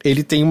correr,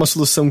 ele tem uma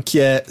solução que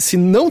é, se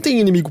não tem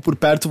inimigo por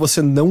perto,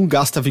 você não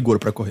gasta vigor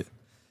pra correr.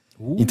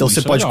 Então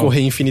você pode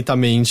correr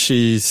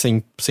infinitamente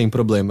sem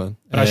problema.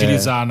 Pra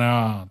agilizar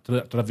na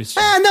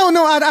travessia.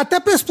 Até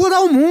pra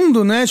explorar o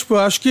mundo, né? Tipo, eu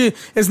acho que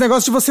esse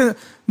negócio de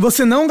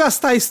você não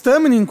gastar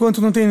stamina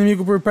enquanto não tem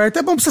inimigo por perto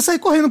é bom pra você sair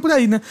correndo por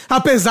aí, né?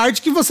 Apesar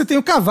de que você tem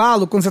o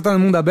cavalo quando você tá no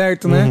mundo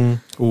aberto, né?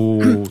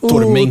 O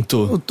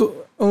Tormento.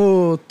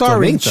 O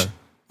Torrent.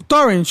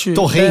 Torrente.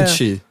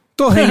 Torrente.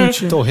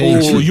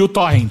 O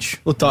Torrent.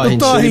 O Torrent.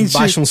 Ele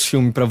baixa uns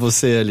filmes pra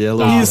você ali, é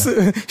louco. Isso.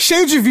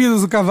 Cheio de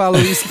vírus o cavalo,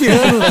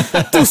 espirrando,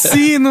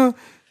 tossindo.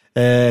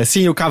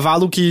 Sim, o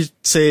cavalo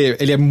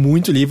ele é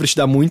muito livre, te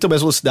dá muita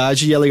mais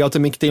velocidade, e é legal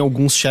também que tem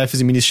alguns chefes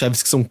e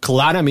mini-chefes que são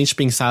claramente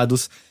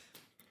pensados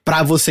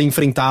pra você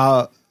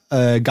enfrentar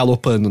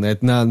galopando, né?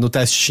 No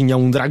teste tinha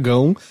um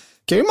dragão,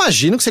 que eu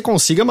imagino que você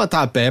consiga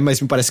matar a pé,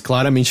 mas me parece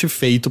claramente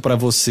feito pra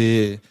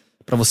você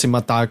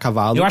matar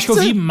cavalo. Eu acho que eu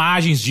vi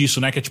imagens disso,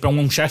 né? Que é tipo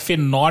um chefe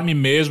enorme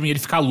mesmo e ele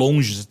fica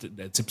longe.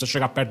 Você precisa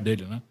chegar perto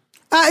dele, né?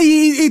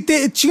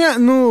 Tinha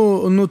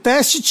no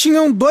teste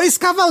tinham 2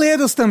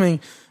 cavaleiros também,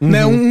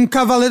 né? Um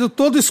cavaleiro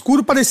todo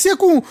escuro, parecia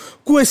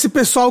com esse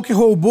pessoal que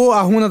roubou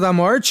a Runa da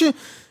Morte,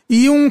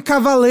 e um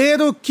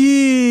cavaleiro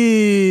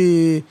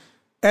que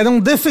era um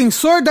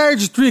defensor da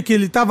Erdtree,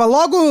 ele tava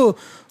logo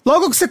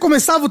que você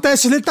começava o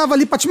teste, ele tava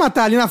ali pra te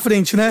matar, ali na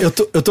frente, né?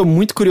 Eu tô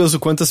muito curioso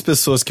quantas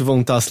pessoas que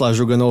vão estar, sei lá,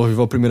 jogando ao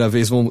vivo a primeira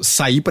vez vão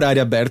sair pra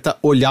área aberta,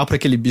 olhar pra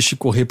aquele bicho e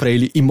correr pra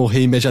ele e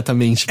morrer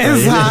imediatamente pra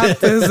ele.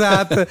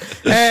 Exato.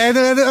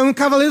 Era um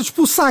cavaleiro,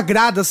 tipo,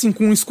 sagrado, assim,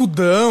 com um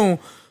escudão,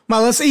 uma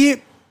lança.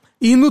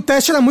 E no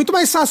teste era muito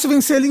mais fácil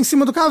vencer ele em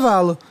cima do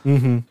cavalo.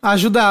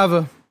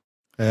 Ajudava.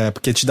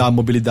 Porque te dá a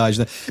mobilidade,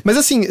 né? Mas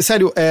assim,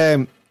 sério,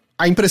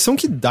 a impressão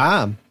que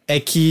dá é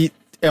que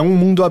é um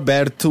mundo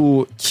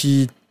aberto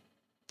que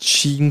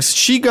te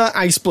instiga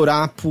a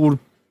explorar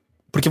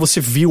porque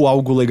você viu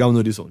algo legal no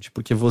horizonte,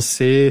 porque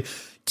você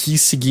quis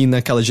seguir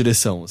naquela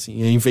direção,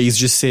 assim, em vez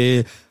de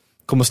ser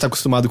como você tá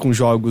acostumado com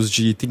jogos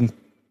de tem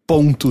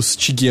pontos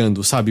te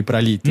guiando, sabe, pra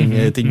ali,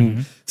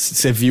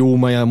 você viu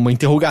uma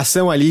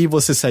interrogação ali e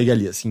você segue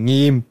ali, assim,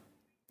 e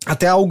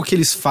até algo que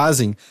eles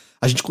fazem,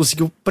 a gente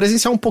conseguiu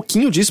presenciar um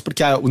pouquinho disso,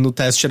 porque no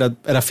teste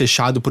era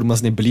fechado por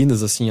umas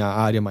neblinas, assim, a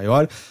área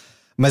maior,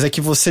 mas é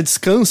que você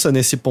descansa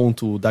nesse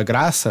ponto da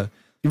graça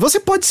e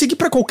você pode seguir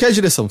pra qualquer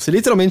direção. Você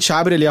literalmente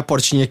abre ali a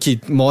portinha que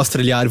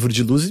mostra ali a árvore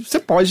de luz e você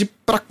pode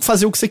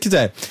fazer o que você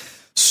quiser.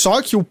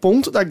 Só que o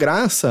ponto da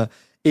graça,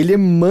 ele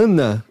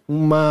emana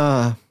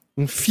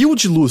um fio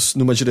de luz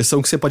numa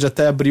direção que você pode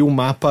até abrir o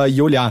mapa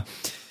e olhar.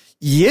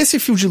 E esse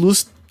fio de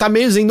luz tá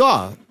meio dizendo,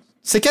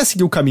 você quer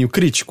seguir o caminho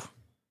crítico?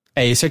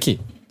 É esse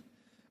aqui.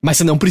 Mas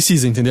você não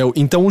precisa, entendeu?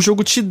 Então o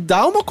jogo te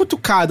dá uma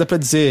cutucada pra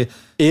dizer,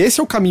 esse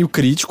é o caminho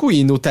crítico,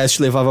 e no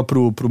teste levava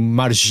pro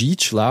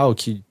Margit lá, o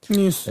que...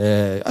 Isso.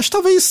 Acho que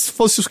talvez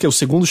fosse o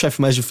segundo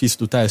chefe mais difícil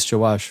do teste,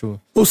 eu acho.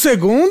 O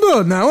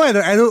segundo? Não,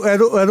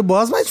 era o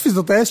boss mais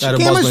difícil do teste. Era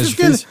Quem o boss é mais mais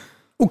difícil que ele?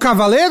 O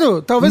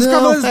Cavaleiro? Talvez não, o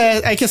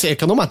Cavaleiro... É que assim, é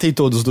que eu não matei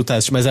todos do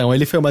teste, mas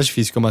ele foi o mais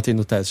difícil que eu matei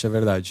no teste, é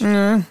verdade.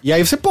 E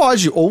aí você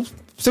pode,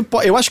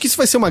 eu acho que isso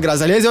vai ser uma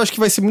graça. Aliás, eu acho que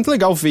vai ser muito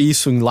legal ver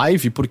isso em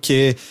live,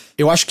 porque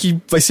eu acho que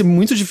vai ser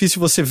muito difícil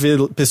você ver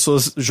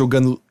pessoas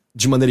jogando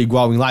de maneira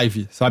igual em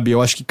live, sabe?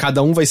 Eu acho que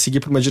cada um vai seguir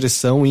por uma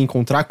direção e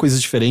encontrar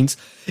coisas diferentes.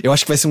 Eu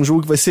acho que vai ser um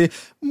jogo que vai ser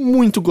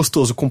muito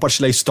gostoso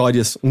compartilhar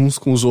histórias uns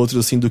com os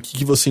outros, assim, do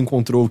que você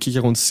encontrou, o que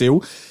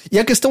aconteceu. E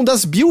a questão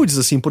das builds,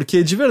 assim,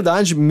 porque de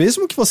verdade,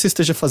 mesmo que você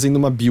esteja fazendo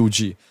uma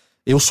build,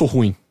 eu sou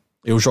ruim,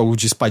 eu jogo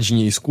de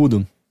espadinha e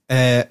escudo,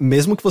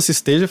 mesmo que você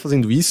esteja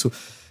fazendo isso,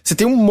 você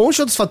tem um monte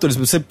de outros fatores.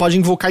 Você pode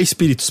invocar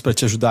espíritos pra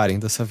te ajudarem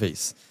dessa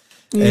vez.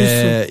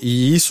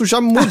 E isso já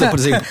muda, por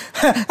exemplo.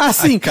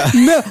 Assim,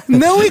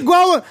 não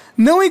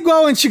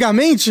igual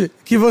antigamente,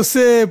 que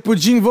você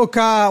podia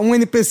invocar um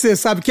NPC,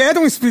 sabe? Que era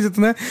um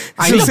espírito, né?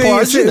 Ainda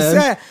pode,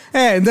 né?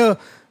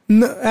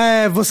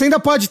 Você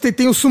ainda pode ter,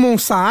 tem o Summon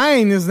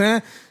Signs,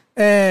 né?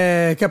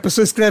 Que a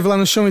pessoa escreve lá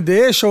no chão e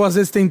deixa, ou às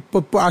vezes tem,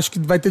 acho que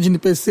vai ter de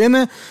NPC,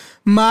 né?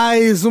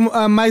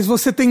 Mas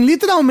você tem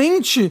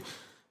literalmente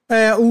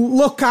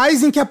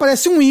locais em que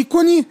aparece um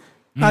ícone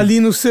ali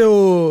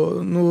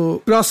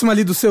no próximo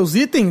ali dos seus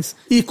itens,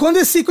 e quando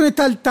esse ícone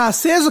tá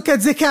aceso, quer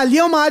dizer que ali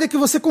é uma área que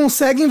você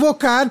consegue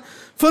invocar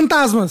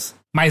fantasmas.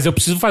 Mas eu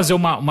preciso fazer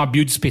uma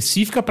build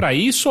específica pra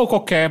isso, ou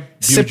qualquer build?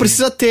 Você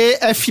precisa ter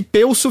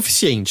FP o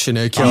suficiente,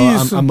 né? Que é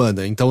a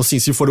mana. Então, assim,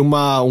 se for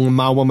uma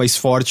alma mais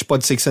forte,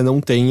 pode ser que você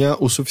não tenha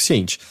o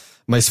suficiente.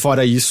 Mas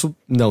fora isso,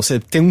 não. Você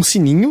tem um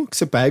sininho que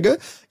você pega,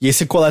 e aí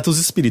você coleta os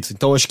espíritos.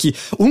 Então, acho que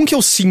que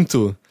eu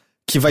sinto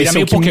que vai ser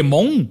meio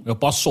Pokémon? Eu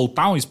posso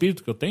soltar um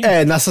espírito que eu tenho?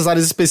 Nessas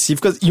áreas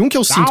específicas. E que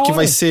eu sinto que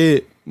vai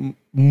ser...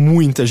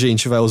 Muita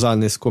gente vai usar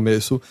nesse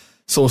começo,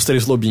 são os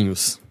 3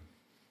 lobinhos.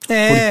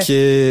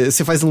 Porque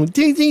você faz um...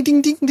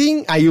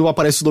 Aí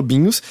aparecem os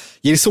lobinhos,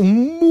 e eles são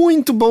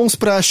muito bons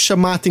pra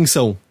chamar a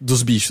atenção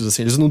dos bichos,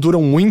 assim. Eles não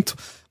duram muito,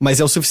 mas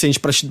é o suficiente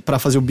pra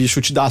fazer o bicho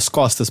te dar as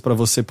costas pra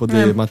você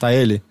poder matar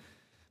ele.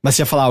 Mas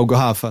você ia falar algo,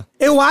 Rafa?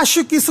 Eu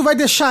acho que isso vai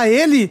deixar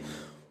ele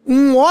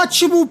um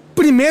ótimo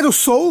primeiro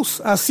Souls,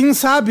 assim,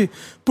 sabe?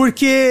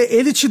 Porque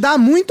ele te dá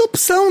muita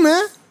opção,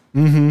 né?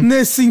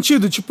 Nesse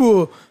sentido,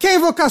 tipo, quer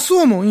invocar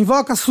Summon?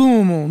 Invoca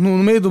Summon no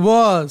meio do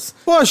boss.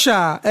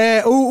 Poxa,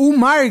 o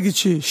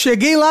Margit,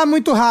 cheguei lá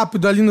muito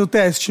rápido ali no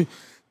teste.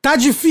 Tá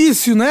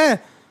difícil, né?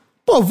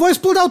 Pô, vou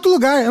explorar outro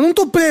lugar, eu não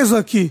tô preso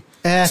aqui,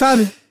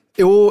 sabe?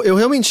 Eu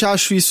realmente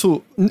acho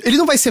isso... Ele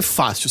não vai ser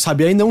fácil,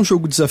 sabe? Ainda é um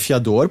jogo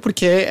desafiador,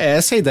 porque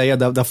essa é a ideia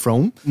da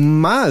From.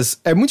 Mas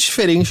é muito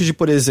diferente de,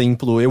 por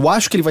exemplo... Eu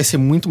acho que ele vai ser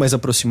muito mais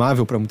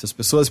aproximável pra muitas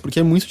pessoas, porque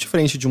é muito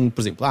diferente de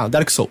por exemplo,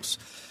 Dark Souls.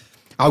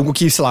 Algo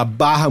que, sei lá,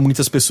 barra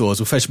muitas pessoas.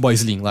 O Fatboy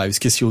Slim lá, eu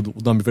esqueci o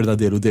nome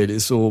verdadeiro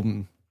deles.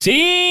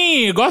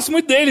 Sim, eu gosto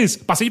muito deles.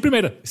 Passei de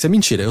primeira. Isso é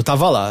mentira, eu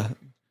tava lá.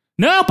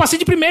 Não, eu passei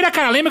de primeira,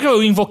 cara. Lembra que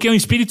eu invoquei um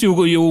espírito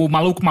e o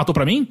maluco matou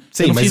pra mim?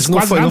 Sim, mas não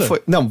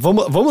foi. Não,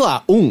 vamos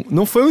lá.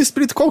 Não foi um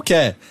espírito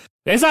qualquer.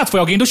 Exato, foi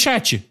alguém do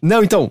chat.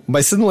 Não, então,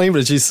 mas você não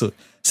lembra disso?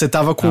 Você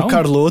tava com o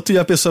Carloto e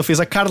a pessoa fez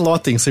a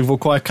Carlotten. Você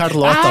invocou a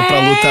Carlota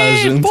pra lutar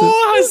junto.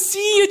 Porra,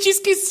 sim, eu tinha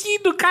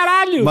esquecido,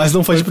 caralho. Mas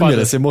não foi de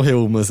primeira, você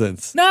morreu umas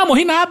antes. Não,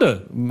 morri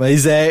nada.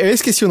 Mas eu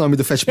esqueci o nome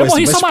do Fatboy. Eu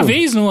morri só uma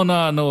vez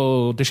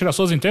no Teixeira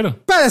Souza inteiro.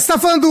 Pera, você tá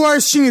falando do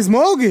Warstin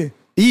Smoke?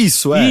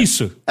 Isso,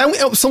 Isso.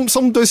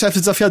 São 2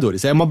 chefes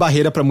desafiadores. É uma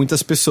barreira pra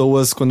muitas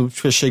pessoas quando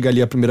você chega ali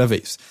a primeira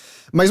vez.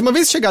 Mas uma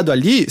vez chegado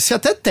ali, você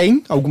até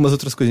tem algumas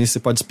outras coisinhas que você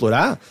pode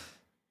explorar,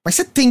 mas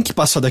você tem que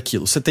passar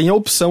daquilo. Você tem a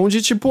opção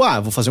de tipo,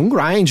 vou fazer um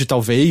grind,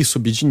 talvez,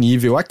 subir de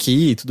nível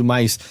aqui e tudo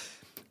mais.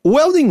 O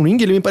Elden Ring,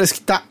 ele me parece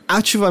que tá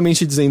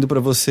ativamente dizendo pra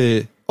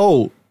você,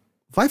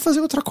 vai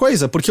fazer outra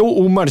coisa. Porque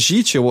o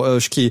Margit, eu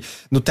acho que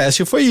no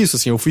teste foi isso,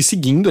 assim, eu fui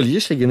seguindo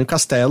ali, cheguei no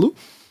castelo,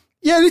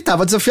 e aí ele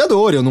tava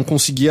desafiador, eu não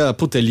conseguia...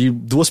 ele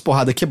 2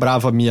 porradas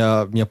quebrava a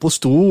minha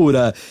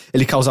postura,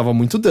 ele causava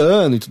muito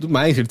dano e tudo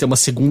mais, ele tem uma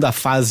segunda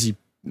fase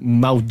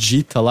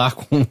maldita lá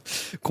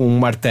com um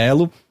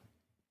martelo.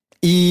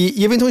 E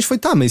eventualmente foi,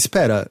 mas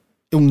espera,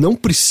 eu não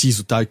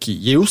preciso estar aqui.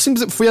 E eu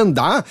simplesmente fui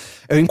andar,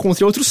 eu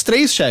encontrei outros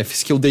 3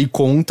 chefes que eu dei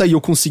conta e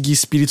eu consegui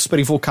espíritos pra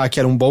invocar que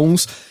eram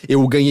bons,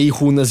 eu ganhei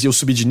runas e eu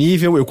subi de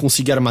nível, eu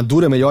consegui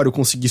armadura melhor, eu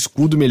consegui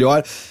escudo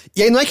melhor.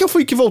 E aí não é que eu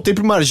fui que voltei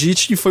pro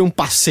Margit que foi um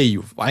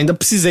passeio, ainda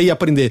precisei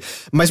aprender,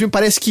 mas me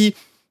parece que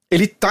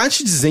ele tá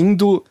te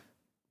dizendo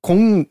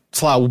com,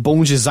 sei lá, o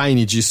bom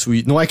design disso,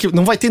 e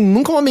não vai ter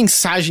nunca uma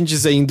mensagem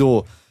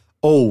dizendo...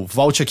 Ou,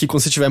 volte aqui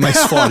quando você estiver mais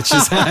forte.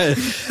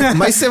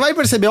 Mas você vai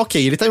perceber,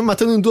 ok, ele tá me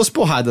matando em 2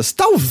 porradas.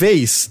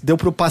 Talvez deu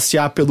pra eu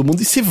passear pelo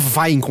mundo e você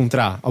vai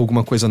encontrar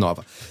alguma coisa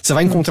nova. Você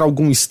vai encontrar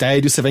algum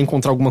mistério, você vai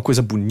encontrar alguma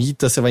coisa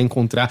bonita, você vai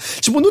encontrar...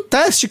 Tipo, no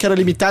teste, que era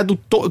limitado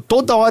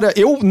toda hora...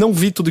 Eu não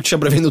vi tudo que tinha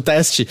pra ver no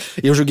teste.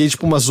 Eu joguei,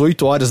 tipo, umas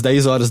 8 horas,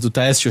 10 horas do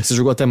teste. Você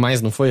jogou até mais,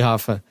 não foi,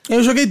 Rafa?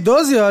 Eu joguei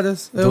 12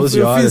 horas.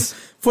 12 horas.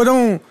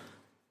 Foram...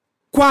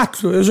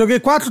 4, eu joguei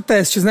 4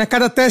 testes, né?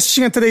 Cada teste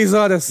tinha 3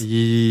 horas.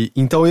 E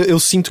então eu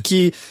sinto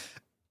que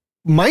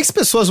mais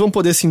pessoas vão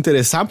poder se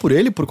interessar por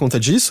ele por conta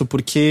disso,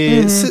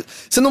 porque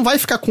você não vai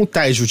ficar com o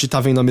tédio de estar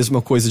vendo a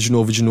mesma coisa de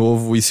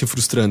novo e se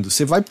frustrando.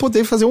 Você vai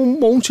poder fazer um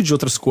monte de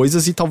outras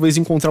coisas e talvez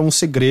encontrar um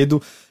segredo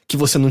que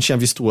você não tinha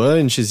visto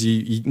antes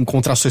e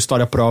encontrar sua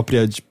história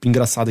própria, tipo,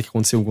 engraçada que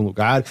aconteceu em algum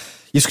lugar.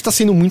 Isso que tá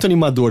sendo muito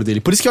animador dele.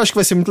 Por isso que eu acho que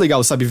vai ser muito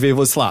legal, sabe? Ver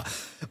você lá.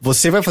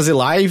 Você vai fazer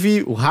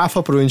live, o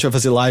Rafa provavelmente vai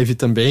fazer live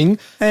também.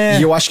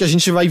 E eu acho que a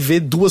gente vai ver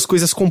 2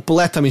 coisas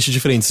completamente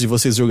diferentes de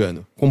vocês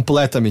jogando.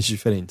 Completamente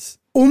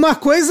diferentes. Uma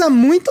coisa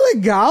muito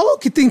legal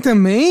que tem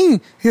também,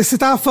 você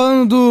tava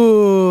falando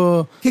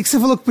do... O que você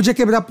falou que podia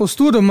quebrar a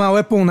postura? Uma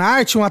weapon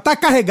art, um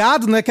ataque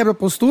carregado, né? Quebra a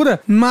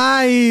postura.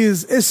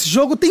 Mas esse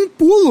jogo tem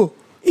pulo.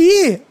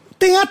 E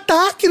tem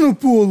ataque no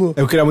pulo.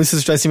 Eu queria muito que vocês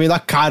estivessem vendo a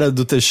cara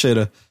do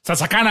Teixeira. Tá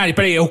sacanagem,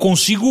 peraí, eu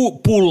consigo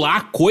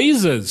pular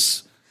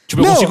coisas?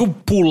 Tipo, eu consigo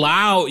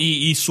pular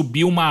e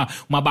subir uma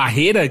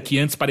barreira que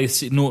antes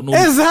parecia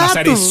na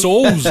série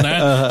Souls,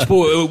 né?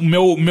 Tipo, o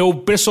meu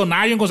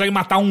personagem consegue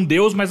matar um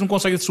deus, mas não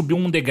consegue subir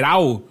um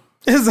degrau.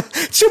 Exato.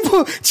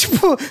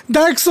 Tipo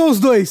Dark Souls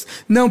 2.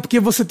 Não,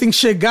 porque você tem que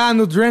chegar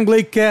no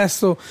Drangley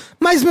Castle.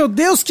 Mas, meu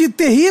Deus, que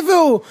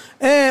terrível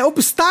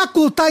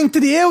obstáculo tá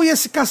entre eu e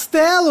esse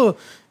castelo.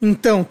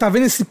 Então, tá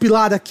vendo esse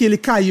pilar aqui? Ele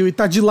caiu e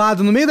tá de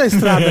lado no meio da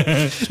estrada.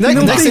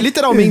 Não tem... Você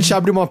literalmente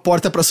abre uma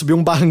porta pra subir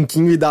um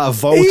barranquinho e dar a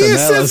volta nela.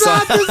 Isso,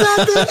 exato.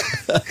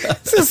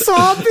 Você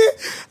sobe,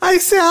 aí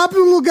você abre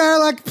um lugar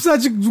lá que precisa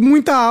de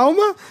muita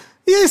alma...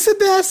 E aí você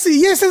desce,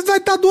 e aí você vai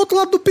estar do outro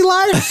lado do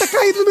pilar, tá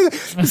caído no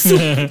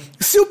meio.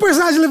 Se o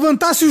personagem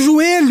levantasse o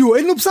joelho,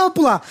 ele não precisava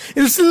pular.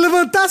 Se ele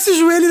levantasse o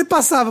joelho, ele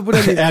passava por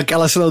ali. É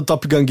aquela cena do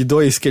Top Gun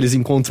 2, que eles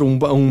encontram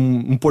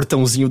um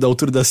portãozinho da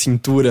altura da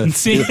cintura.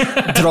 Sim.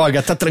 E,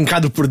 droga, tá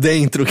trancado por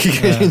dentro, o que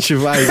a gente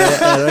vai?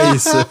 Era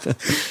isso.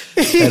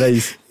 Era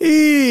isso.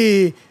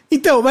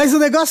 Então, mas o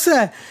negócio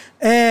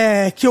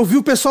é que eu vi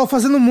o pessoal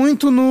fazendo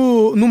muito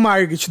no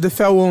Margit, The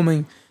Fell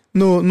Woman.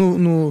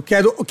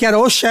 Que era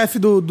o chefe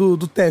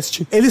do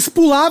teste. Eles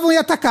pulavam e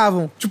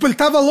atacavam. Tipo, ele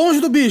tava longe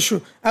do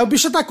bicho. Aí o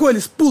bicho atacou.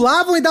 Eles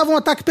pulavam e davam um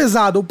ataque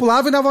pesado. Ou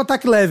pulavam e davam um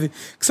ataque leve.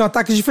 Que são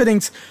ataques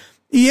diferentes.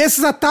 E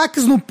esses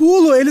ataques no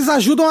pulo, eles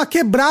ajudam a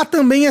quebrar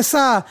também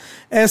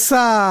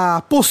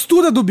essa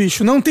postura do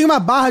bicho. Não tem uma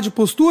barra de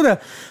postura,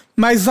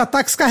 mas os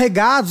ataques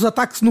carregados, os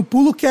ataques no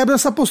pulo quebram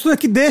essa postura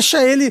que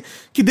deixa ele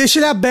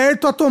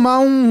aberto a tomar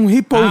um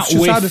riposte,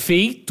 sabe? O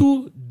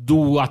efeito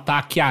do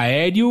ataque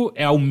aéreo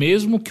é o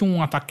mesmo que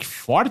um ataque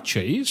forte,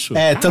 é isso?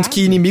 Tanto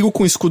que inimigo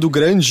com escudo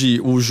grande,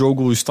 o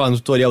jogo está no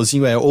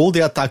tutorialzinho, ou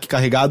de ataque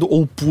carregado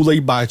ou pula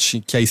e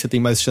bate, que aí você tem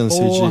mais chance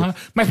de...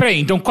 Mas peraí,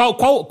 então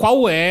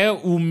qual é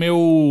o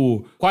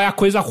meu... Qual é a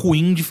coisa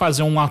ruim de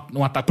fazer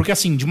um ataque? Porque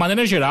assim, de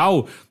maneira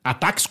geral,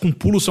 ataques com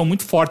pulo são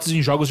muito fortes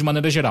em jogos de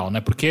maneira geral,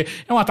 né? Porque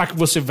é um ataque que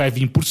você vai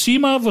vir por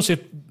cima, você...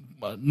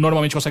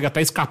 normalmente consegue até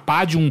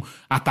escapar de um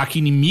ataque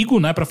inimigo,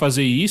 né, pra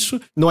fazer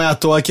isso. Não é à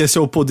toa que esse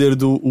é o poder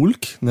do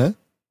Hulk, né?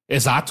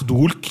 Exato, do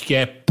Hulk, que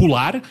é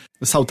pular.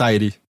 Saltar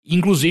ele.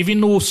 Inclusive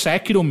no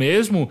Sekiro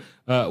mesmo,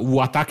 o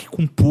ataque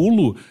com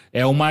pulo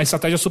é uma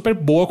estratégia super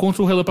boa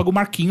contra o Relâmpago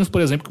Marquinhos, por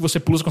exemplo, que você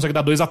pula, você consegue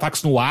dar 2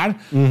 ataques no ar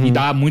e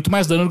dá muito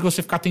mais dano do que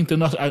você ficar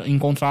tentando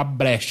encontrar a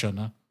brecha,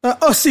 né?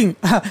 Assim,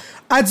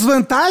 a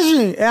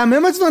desvantagem é a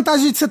mesma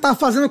desvantagem de você estar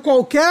fazendo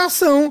qualquer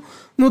ação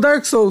no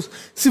Dark Souls.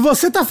 Se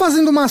você tá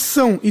fazendo uma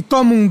ação e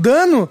toma um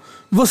dano,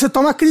 você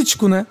toma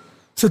crítico, né?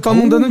 Você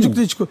toma um dano de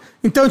crítico.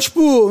 Então,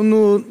 tipo,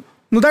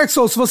 no Dark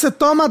Souls, se você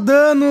toma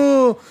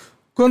dano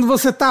quando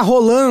você tá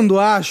rolando,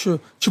 acho,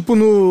 tipo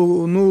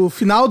no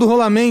final do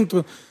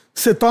rolamento,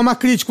 você toma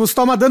crítico. Você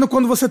toma dano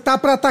quando você tá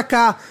pra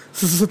atacar,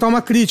 você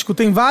toma crítico.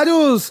 Tem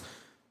vários...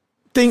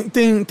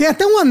 Tem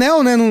até um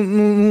anel, né,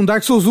 no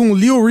Dark Souls 1, o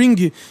Leo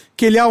Ring,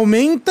 que ele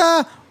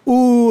aumenta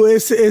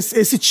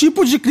esse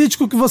tipo de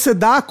crítico que você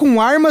dá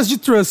com armas de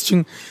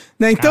Trusting,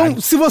 né?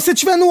 Então, se você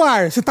estiver no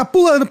ar, você tá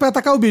pulando pra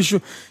atacar o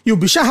bicho, e o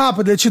bicho é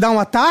rápido, ele te dá um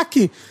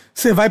ataque,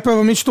 você vai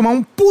provavelmente tomar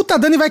um puta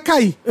dano e vai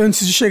cair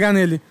antes de chegar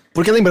nele.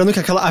 Porque lembrando que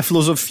a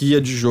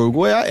filosofia de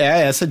jogo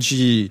é essa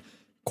de...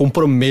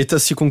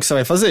 comprometa-se com o que você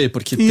vai fazer,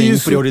 porque tem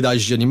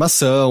prioridade de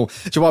animação.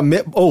 Tipo,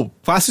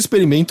 faça o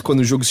experimento quando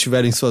o jogo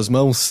estiver em suas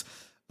mãos,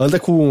 anda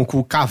com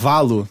o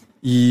cavalo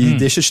e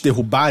deixa te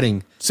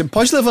derrubarem. Você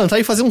pode levantar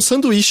e fazer um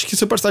sanduíche que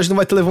seu personagem não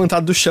vai ter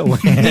levantado do chão.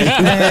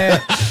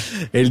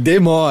 Ele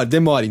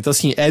demora. Então,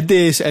 assim,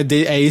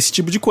 é esse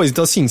tipo de coisa.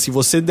 Então, assim, se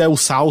você der o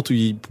salto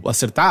e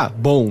acertar,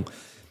 bom.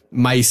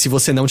 Mas se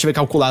você não tiver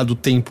calculado o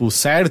tempo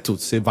certo,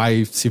 você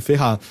vai se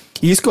ferrar.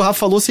 E isso que o Rafa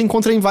falou, você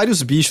encontra em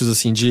vários bichos,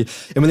 assim,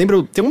 eu me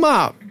lembro, tem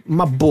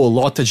uma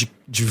bolota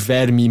de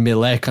verme e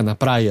meleca na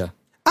praia?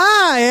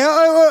 Ah,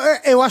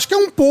 eu acho que é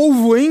um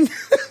polvo, hein?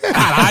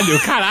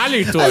 Caralho,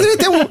 Heitor. Mas ele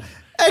tem um...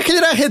 É que ele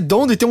era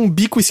redondo e tem um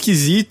bico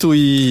esquisito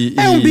e...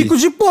 É um bico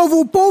de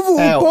polvo. O polvo...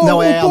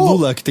 Não, é a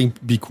lula que tem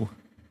bico.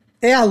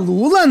 É a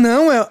lula?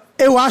 Não,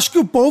 eu acho que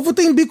o polvo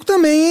tem bico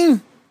também,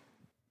 hein?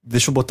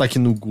 Deixa eu botar aqui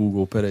no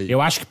Google, peraí.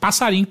 Eu acho que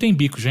passarinho tem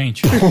bico,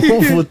 gente.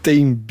 Polvo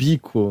tem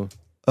bico?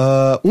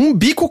 Um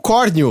bico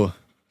córneo.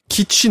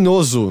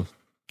 Quitinoso.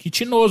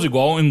 Quitinoso,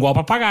 igual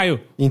papagaio.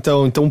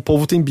 Então o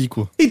polvo tem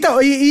bico.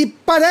 Então, e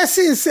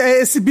parece...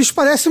 Esse bicho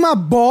parece uma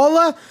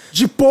bola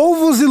de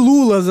polvos e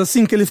lulas,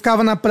 assim, que ele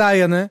ficava na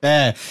praia, né?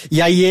 É,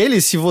 e aí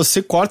ele, se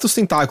você corta os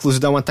tentáculos e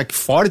dá um ataque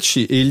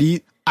forte,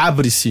 ele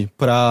abre-se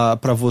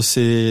pra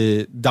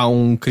você dar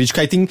um crítico.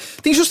 Aí tem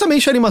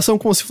justamente a animação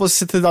como se fosse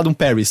você ter dado um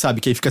parry,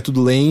 sabe? Que aí fica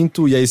tudo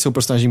lento, e aí seu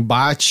personagem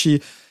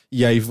bate,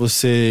 e aí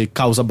você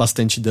causa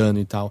bastante dano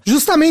e tal.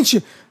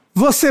 Justamente...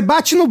 Você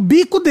bate no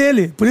bico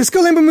dele. Por isso que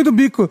eu lembro muito do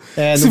bico.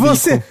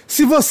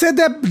 Se você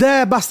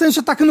der bastante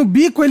ataque no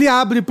bico, ele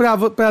abre pra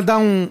dar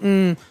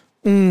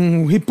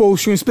um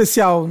repotion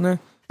especial, né?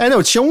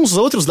 Tinha uns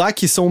outros lá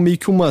que são meio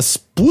que umas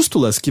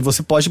pústulas que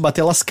você pode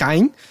bater, elas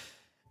caem.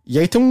 E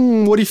aí tem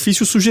um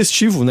orifício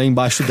sugestivo, né,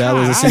 embaixo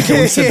delas, assim, que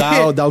é onde você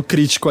dá o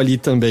crítico ali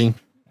também.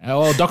 É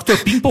o Dr.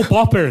 Pimple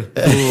Popper.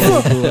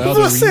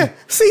 Você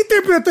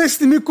interpretou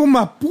esse inimigo como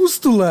uma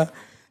pústula?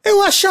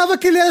 Eu achava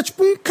que ele era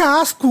tipo um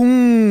casco,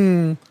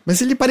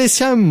 Mas ele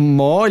parecia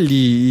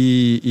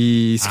mole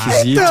e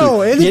esquisito.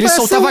 Então, e ele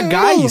soltava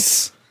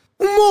gás.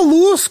 Um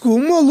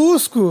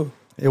molusco.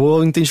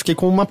 Eu identifiquei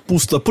como uma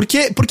pústula.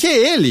 Porque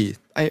ele,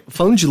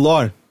 falando de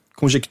lore,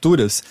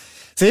 conjecturas,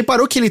 você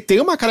reparou que ele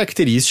tem uma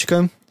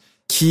característica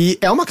que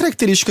é uma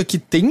característica que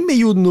tem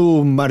meio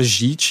no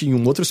Margit,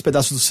 em outros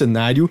pedaços do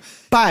cenário.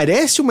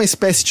 Parece uma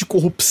espécie de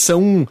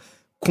corrupção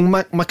com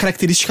uma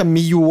característica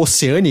meio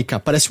oceânica,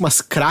 parece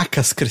umas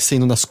cracas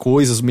crescendo nas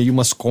coisas, meio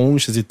umas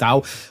conchas e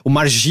tal. O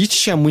Margit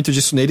tinha muito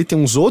disso nele, tem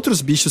uns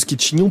outros bichos que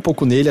tinham um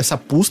pouco nele, essa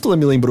pústula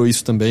me lembrou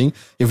isso também.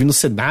 Eu vi no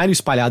cenário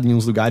espalhado em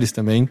uns lugares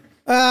também.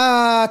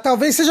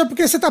 Talvez seja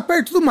porque você tá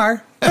perto do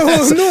mar.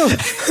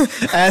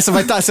 Você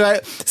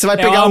vai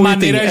pegar um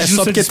item, é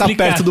só porque tá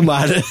perto do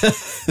mar.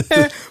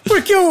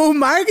 Porque o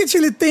Margit,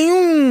 ele tem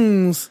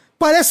uns...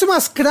 Parece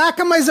umas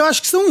cracas, mas eu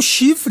acho que são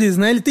chifres,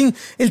 né? Ele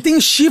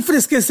tem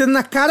chifres crescendo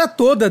na cara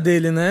toda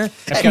dele, né?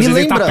 É porque às vezes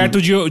ele tá perto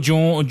de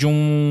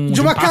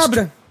uma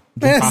cabra.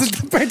 Você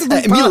tá perto do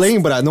pasto. Me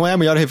lembra, não é a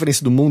melhor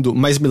referência do mundo,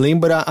 mas me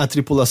lembra a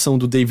tripulação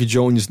do David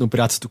Jones no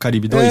Piratas do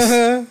Caribe 2.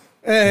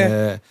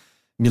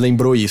 Me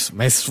lembrou isso.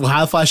 Mas o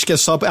Rafa acha que é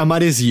só a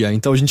maresia.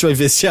 Então a gente vai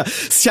ver se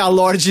a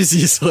lore diz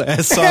isso.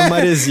 É só a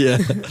maresia.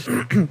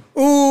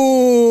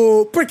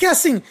 Porque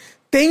assim...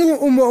 Tem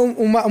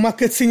uma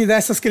cutscene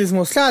dessas que eles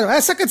mostraram.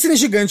 Essa cutscene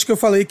gigante que eu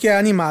falei que é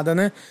animada,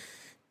 né?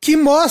 Que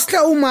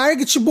mostra o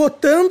Margit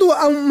botando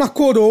uma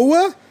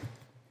coroa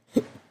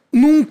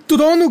num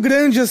trono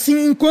grande,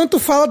 assim, enquanto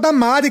fala da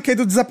Marika e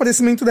do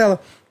desaparecimento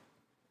dela.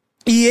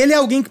 E ele é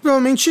alguém que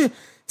provavelmente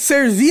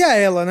servia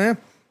ela, né?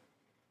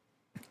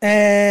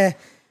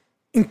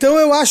 Então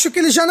eu acho que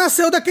ele já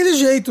nasceu daquele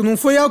jeito. Não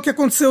foi algo que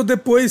aconteceu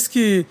depois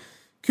que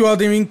o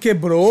Elden Ring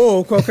quebrou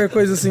ou qualquer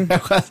coisa assim.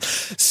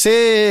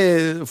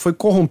 Você foi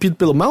corrompido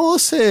pelo mal ou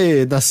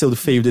você nasceu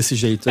feio desse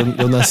jeito?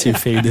 Eu nasci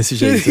feio desse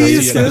jeito.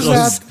 Isso,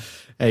 exato.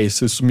 É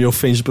isso me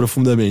ofende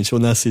profundamente. Eu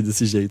nasci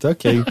desse jeito,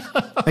 ok.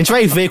 A gente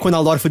vai ver quando a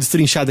lore for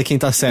destrinchada quem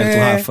tá certo,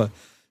 Rafa.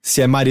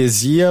 Se é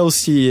maresia ou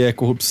se é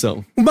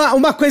corrupção.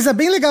 Uma coisa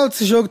bem legal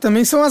desse jogo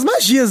também são as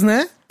magias,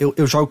 né?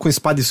 Eu jogo com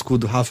espada e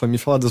escudo, Rafa. Me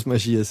fala das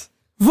magias.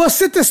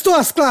 Você testou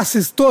as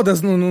classes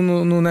todas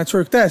no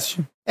Network Test?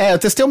 Eu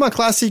testei uma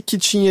classe que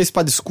tinha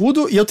espada e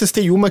escudo e eu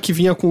testei uma que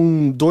vinha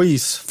com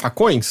 2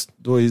 facões,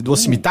 duas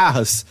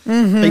cimitarras,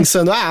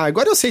 pensando,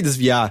 agora eu sei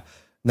desviar.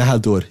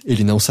 Narrador,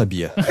 ele não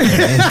sabia.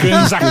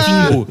 Guns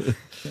Akimbo.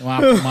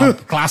 Uma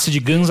classe de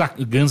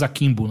Guns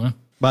Akimbo, né?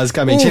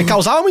 Basicamente, ele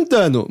causava muito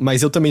dano,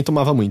 mas eu também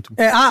tomava muito.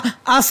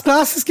 As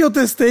classes que eu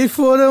testei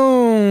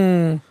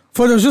foram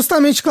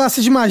justamente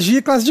classe de magia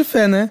e classe de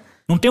fé, né?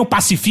 Não tem um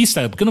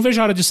pacifista? Porque eu não vejo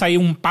a hora de sair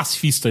um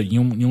pacifista em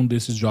um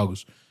desses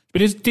jogos.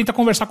 Ele tenta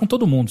conversar com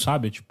todo mundo,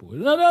 sabe? Tipo,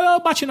 não,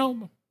 bate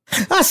não.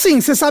 Sim,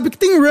 você sabe que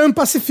tem run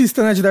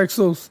pacifista, né, de Dark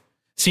Souls.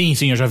 Sim,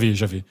 eu já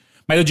vi.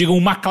 Mas eu digo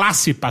uma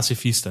classe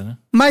pacifista, né?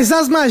 Mas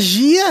as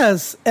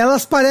magias,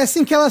 elas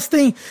parecem que elas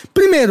têm...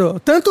 Primeiro,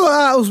 tanto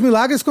os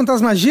milagres quanto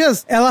as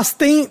magias, elas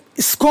têm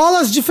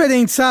escolas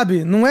diferentes,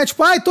 sabe? Não é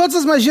tipo, todas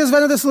as magias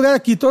vieram desse lugar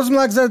aqui, todos os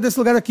milagres vieram desse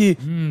lugar aqui.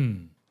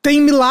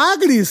 Tem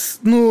milagres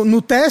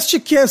no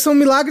teste que são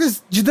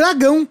milagres de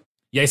dragão.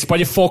 E aí você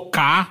pode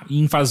focar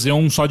em fazer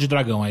um só de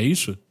dragão, é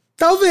isso?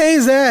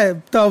 Talvez,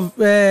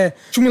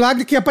 tinha um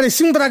milagre que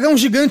aparecia um dragão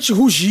gigante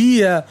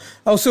rugia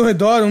ao seu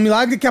redor, um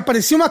milagre que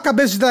aparecia uma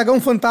cabeça de dragão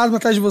fantasma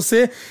atrás de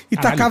você e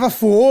tacava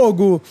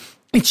fogo.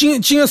 E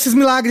tinha esses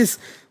milagres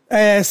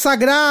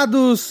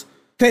sagrados.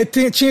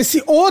 Tinha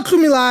esse outro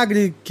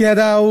milagre, que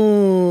era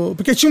o...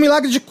 Porque tinha um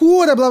milagre de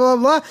cura, blá, blá,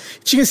 blá.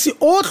 Tinha esse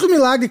outro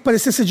milagre que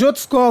parecia ser de outra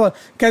escola,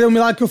 que era o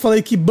milagre que eu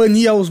falei que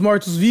bania os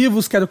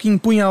mortos-vivos, que era o que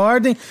impunha a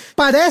ordem.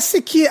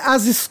 Parece que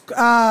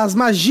as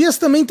magias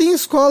também têm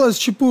escolas.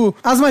 Tipo,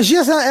 as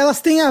magias,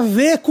 elas têm a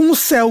ver com os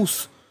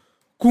céus,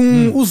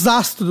 com os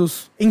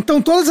astros.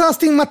 Então, todas elas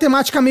têm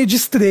matemática meio de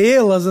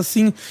estrelas,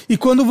 assim. E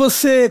quando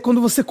você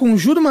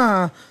conjura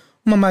uma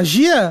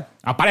magia...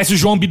 Aparece o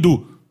João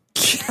Bidu.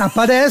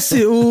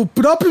 Aparece o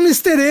próprio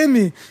Mr.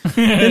 M.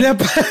 Ele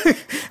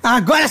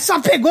agora só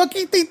pegou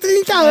quem tem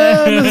 30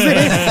 anos.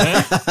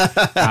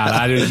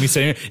 Caralho, Mr.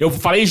 M. Eu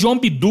falei João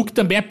Bidu, que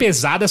também é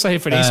pesada essa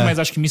referência, mas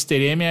acho que Mr.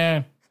 M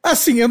é...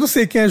 Assim, eu não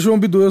sei quem é João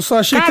Bidu, eu só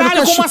achei que era o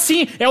Caralho, como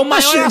assim? É o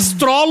maior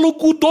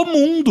astrólogo do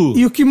mundo.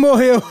 E o que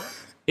morreu?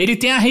 Ele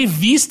tem a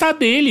revista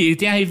dele,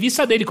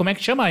 Como é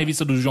que chama a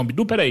revista do João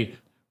Bidu? Peraí.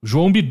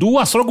 João Bidu, o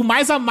astrólogo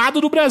mais amado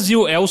do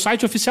Brasil. É o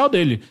site oficial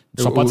dele.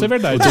 Só pode ser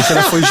verdade. O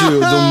Teixeira foi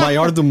do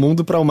maior do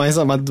mundo pra o mais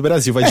amado do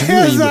Brasil. Vai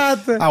diminuindo.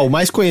 Exato. O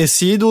mais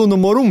conhecido no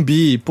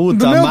Morumbi.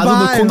 Puta,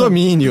 amado no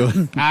condomínio.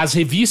 As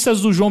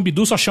revistas do João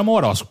Bidu só chamam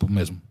horóscopo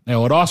mesmo. É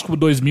horóscopo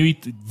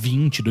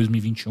 2020,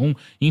 2021.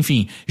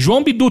 Enfim.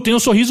 João Bidu tem um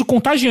sorriso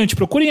contagiante.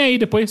 Procurem aí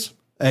depois.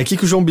 O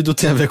que o João Bidu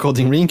tem a ver com o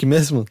Elden Ring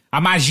mesmo? A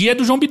magia é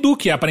do João Bidu,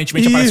 que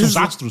aparentemente aparece os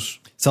astros.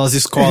 São as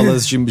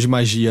escolas de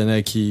magia,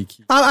 né?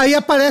 Aí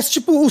aparece,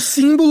 tipo, o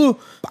símbolo,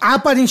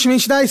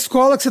 aparentemente, da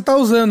escola que você tá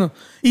usando.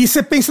 E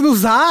você pensa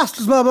nos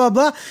astros, blá, blá,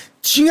 blá.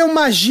 Tinham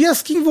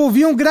magias que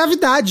envolviam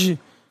gravidade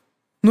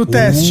no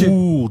teste.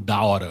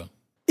 Da hora.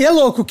 E é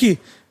louco que,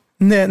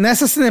 né,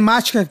 nessa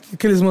cinemática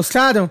que eles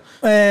mostraram,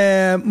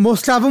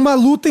 mostrava uma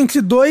luta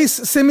entre dois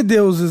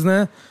semideuses,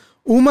 né?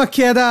 Uma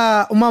que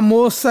era uma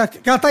moça...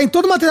 que ela tá em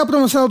todo o material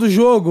promocional do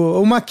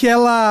jogo. Uma que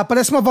ela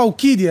parece uma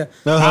valquíria.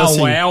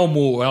 Um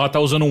elmo. Ela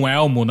tá usando um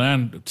elmo,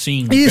 né?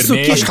 Sim, isso,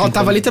 vermelho, acho que ela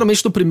tava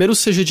literalmente no primeiro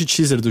CG de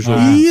teaser do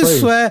jogo.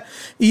 Isso,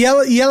 E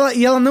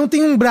ela não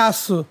tem um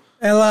braço.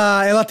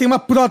 Ela tem uma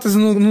prótese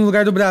no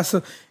lugar do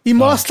braço. E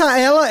mostra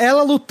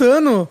ela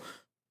lutando...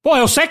 Pô,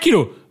 é o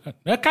Sekiro!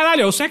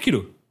 Caralho, é o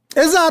Sekiro.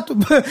 Exato.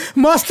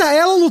 Mostra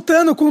ela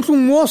lutando contra um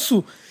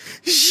moço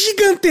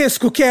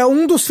gigantesco, que é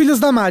um dos filhos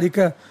da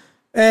Marika.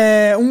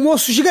 Um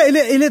moço gigante,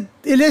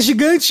 ele é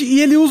gigante e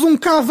ele usa um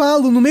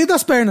cavalo no meio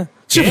das pernas.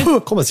 Tipo,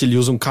 como assim ele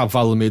usa um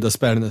cavalo no meio das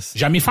pernas?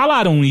 Já me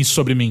falaram isso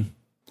sobre mim.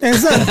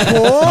 Exato.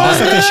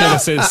 Nossa, Teixeira,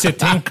 você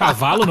tem um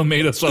cavalo no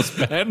meio das suas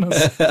pernas?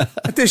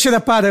 Teixeira,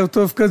 para, eu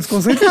tô ficando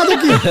desconcentrado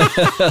aqui.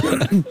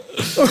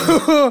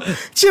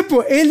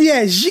 Tipo, ele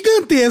é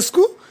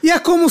gigantesco e é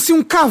como se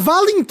um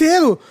cavalo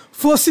inteiro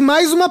fosse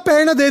mais uma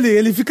perna dele.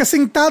 Ele fica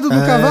sentado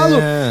no cavalo,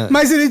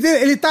 mas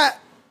ele tá...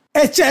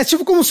 É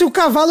tipo como se o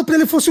cavalo pra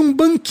ele fosse um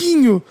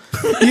banquinho.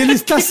 E ele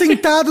está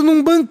sentado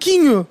num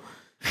banquinho.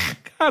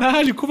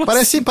 Caralho, como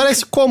assim?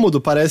 Parece cômodo,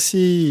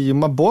 parece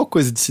uma boa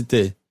coisa de se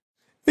ter.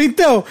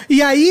 Então,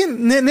 e aí,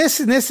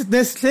 nesse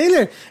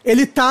trailer,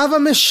 ele tava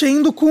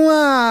mexendo com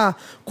a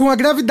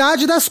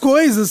gravidade das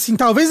coisas, assim.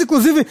 Talvez,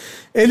 inclusive,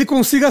 ele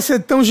consiga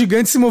ser tão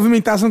gigante, se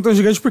movimentar sendo tão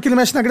gigante, porque ele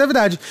mexe na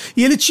gravidade.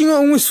 E ele tinha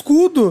um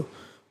escudo...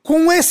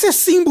 com esse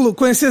símbolo,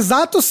 com esse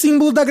exato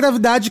símbolo da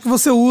gravidade que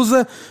você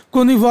usa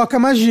quando invoca a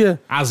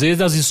magia. Às vezes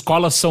as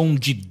escolas são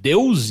de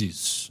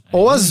deuses.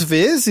 Ou às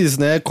vezes,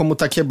 né, como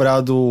tá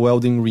quebrado o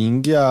Elden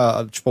Ring,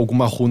 tipo,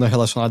 alguma runa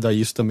relacionada a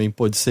isso também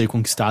pode ser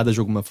conquistada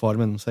de alguma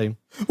forma, não sei.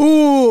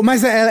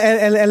 Mas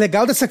é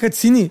legal dessa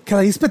cutscene, que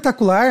ela é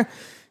espetacular,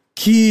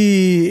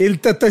 que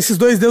esses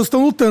dois deuses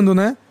estão lutando,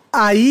 né?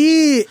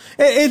 Aí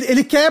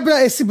ele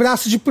quebra esse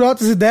braço de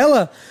prótese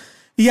dela,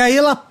 e aí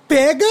ela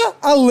pega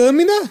a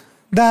lâmina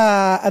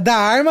da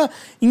arma,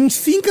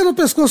 enfinca no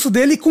pescoço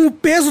dele e com o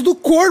peso do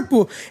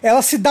corpo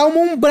ela se dá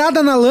uma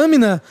ombrada na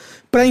lâmina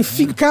pra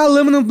enfincar a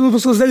lâmina no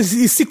pescoço dele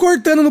e se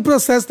cortando no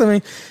processo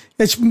também.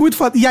 É tipo muito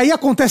foda. E aí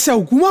acontece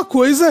alguma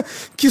coisa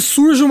que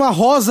surge uma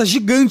rosa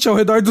gigante ao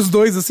redor dos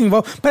dois, assim,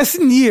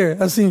 parece Nier,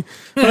 assim.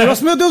 Um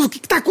negócio, meu Deus, o que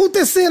tá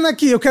acontecendo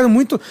aqui? Eu quero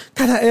muito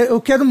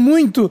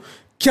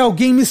que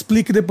alguém me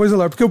explique depois da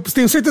lore, porque eu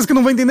tenho certeza que eu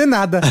não vou entender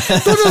nada.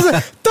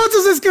 Todas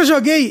as vezes que eu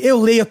joguei, eu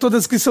leio toda a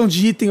descrição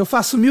de item, eu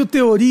faço 1000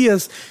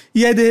 teorias,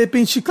 e aí de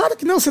repente, claro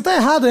que não, você tá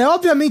errado, é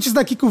obviamente isso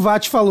daqui que o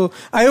VAT falou.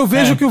 Aí eu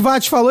vejo o que o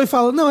VAT falou e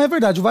falo, não, é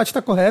verdade, o VAT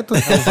tá correto. É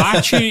o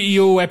VAT e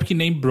o Epic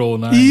Name Bro,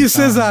 né? Isso,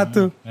 então,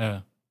 exato.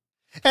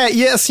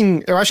 E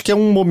assim, eu acho que é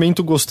um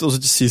momento gostoso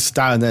de se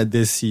estar, né,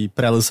 desse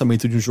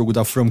pré-lançamento de um jogo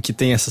da From que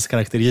tem essas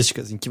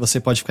características, em que você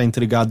pode ficar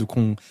intrigado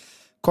com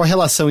a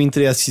relação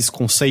entre esses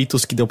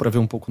conceitos que deu pra ver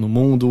um pouco no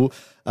mundo,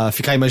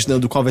 ficar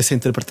imaginando qual vai ser a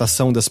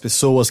interpretação das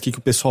pessoas, o que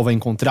o pessoal vai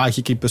encontrar, o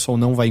que o pessoal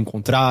não vai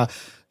encontrar,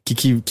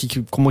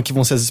 como é que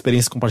vão ser as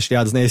experiências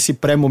compartilhadas, né? Esse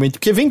pré-momento,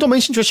 porque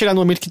eventualmente a gente vai chegar no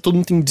momento que todo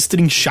mundo tem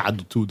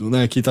destrinchado tudo,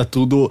 né? Que tá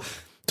tudo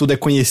é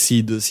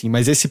conhecido, assim.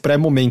 Mas esse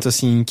pré-momento,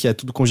 assim, que é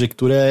tudo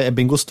conjectura, é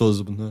bem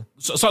gostoso, né?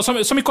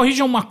 Só me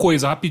corrija uma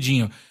coisa,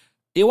 rapidinho.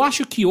 Eu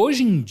acho que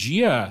hoje em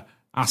dia,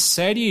 a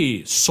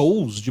série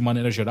Souls, de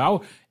maneira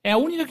geral, é a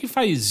única que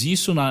faz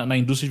isso na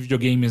indústria de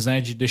videogames,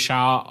 né? De deixar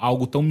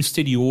algo tão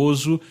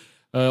misterioso,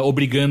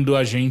 obrigando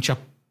a gente a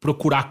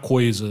procurar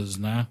coisas,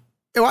 né?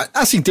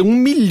 Assim, tem 1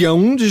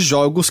 milhão de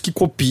jogos que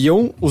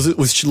copiam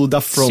o estilo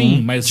da From.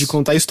 Sim, mas... de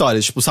contar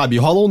histórias. Tipo, sabe,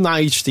 Hollow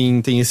Knight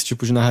tem esse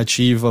tipo de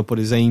narrativa, por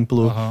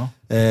exemplo. Uhum.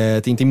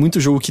 Tem muito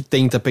jogo que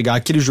tenta pegar.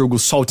 Aquele jogo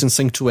Salt and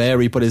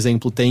Sanctuary, por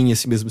exemplo, tem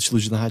esse mesmo estilo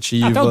de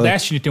narrativa. Até o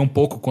Destiny tem um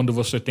pouco quando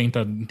você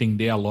tenta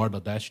entender a lore da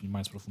Destiny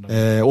mais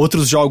profundamente.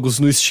 Outros jogos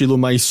no estilo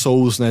mais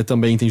Souls, né,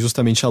 também tem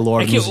justamente a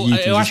lore dos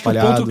itens eu acho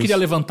espalhados. que o ponto que eu queria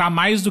levantar,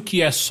 mais do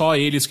que é só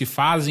eles que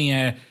fazem,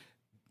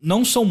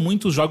 não são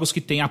muitos jogos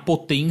que têm a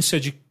potência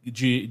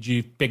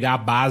de pegar a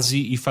base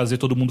e fazer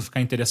todo mundo ficar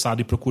interessado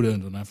e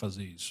procurando, né,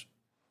 fazer isso.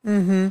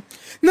 Uhum.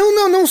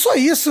 Não só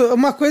isso.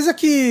 Uma coisa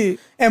que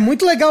é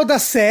muito legal da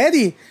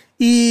série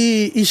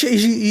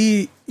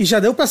e já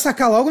deu pra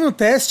sacar logo no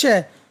teste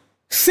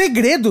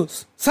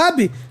segredos,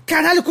 sabe?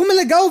 Caralho, como é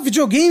legal o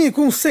videogame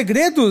com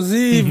segredos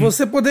e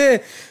você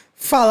poder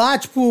falar,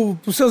 tipo,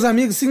 pros seus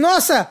amigos assim,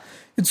 nossa...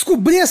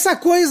 Descobri essa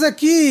coisa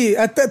aqui,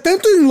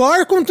 tanto em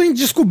lore quanto em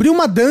descobrir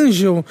uma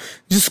dungeon,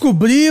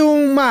 descobrir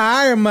uma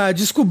arma,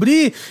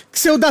 descobrir que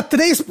se eu dar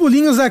 3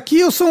 pulinhos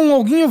aqui, o São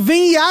Longuinho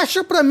vem e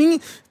acha pra mim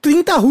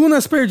 30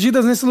 runas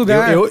perdidas nesse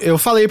lugar. Eu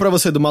falei pra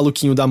você do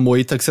maluquinho da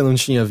moita que você não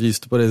tinha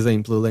visto, por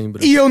exemplo,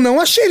 lembra? E eu não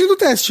achei ele no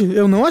teste,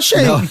 eu não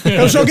achei. Não.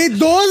 Eu joguei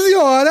 12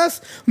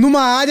 horas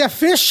numa área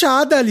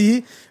fechada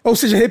ali, ou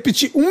seja,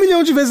 repeti 1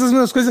 milhão de vezes as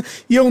mesmas coisas,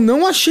 e eu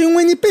não achei um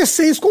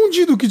NPC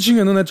escondido que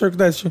tinha no Network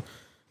Test.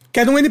 Que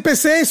era um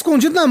NPC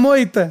escondido na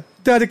moita,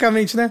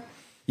 teoricamente, né?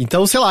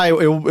 Então, sei lá,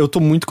 eu tô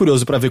muito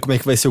curioso pra ver como é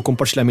que vai ser o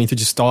compartilhamento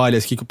de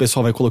histórias, o que o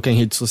pessoal vai colocar em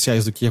redes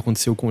sociais do que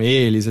aconteceu com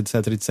eles, etc,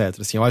 etc.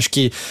 Assim, eu acho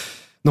que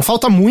não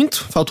falta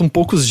muito, faltam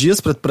poucos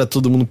dias pra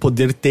todo mundo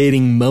poder ter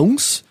em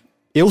mãos.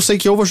 Eu sei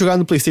que eu vou jogar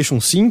no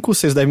PlayStation 5,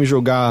 vocês devem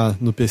jogar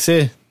no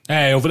PC?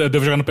 Eu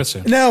devo jogar no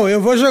PC. Não,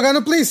 eu vou jogar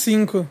no Play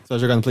 5. Você vai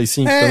jogar no Play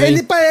 5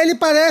 também? Ele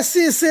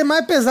parece ser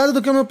mais pesado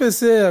do que o meu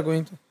PC,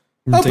 aguento.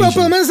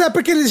 Pelo menos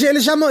porque eles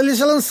já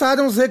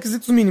lançaram os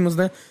requisitos mínimos,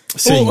 né?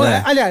 Sim,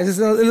 Aliás,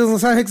 eles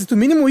lançaram o requisito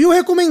mínimo e o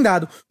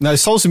recomendado. Não, é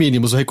só os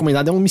mínimos, o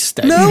recomendado é um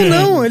mistério.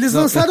 Não, eles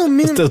lançaram o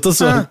mínimo. Eu tô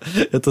zoando.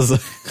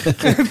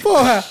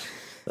 Porra!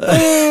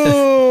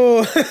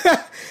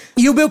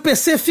 E o meu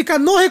PC fica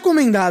no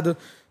recomendado,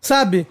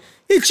 sabe?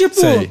 E tipo...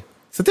 Sei.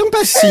 Você tem um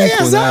PS5, né?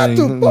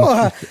 Exato,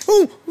 porra!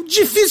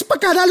 Difícil pra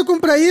caralho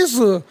comprar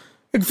isso.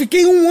 Eu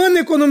fiquei 1 ano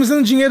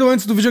economizando dinheiro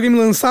antes do videogame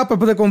lançar pra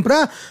poder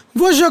comprar.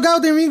 Vou jogar o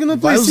Elden Ring no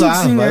Play 5,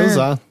 sim. Vai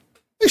usar.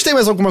 A gente tem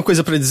mais alguma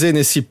coisa pra dizer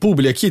nesse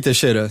publi aqui,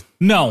 Teixeira?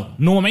 Não,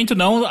 no momento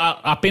não.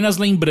 Apenas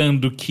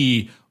lembrando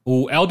que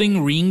o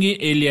Elden Ring,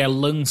 ele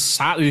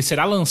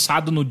será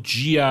lançado no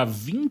dia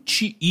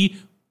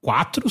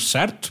 24,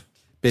 certo?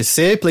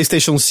 PC,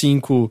 PlayStation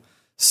 5,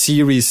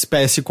 Series,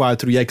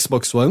 PS4 e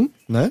Xbox One,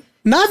 né?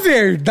 Na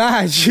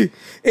verdade,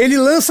 ele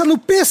lança no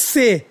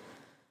PC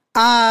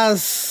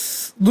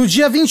no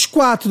dia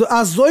 24,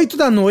 às 8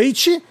 da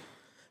noite,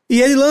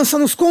 e ele lança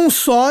nos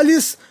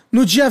consoles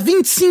no dia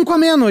 25 à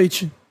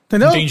meia-noite.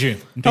 Entendeu? Entendi.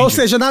 Ou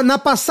seja, na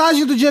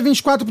passagem do dia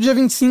 24 pro dia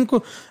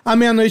 25, à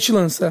meia-noite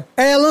lança.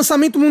 É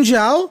lançamento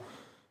mundial,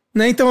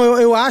 né? Então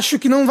eu acho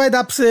que não vai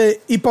dar pra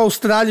você ir pra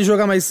Austrália e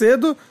jogar mais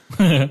cedo.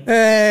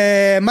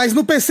 Mas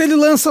no PC ele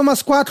lança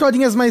umas 4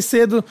 horinhas mais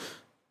cedo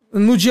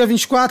no dia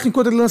 24,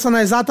 enquanto ele lança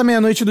na exata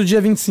meia-noite do dia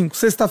 25,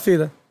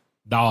 sexta-feira.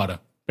 Da hora.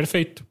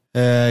 Perfeito.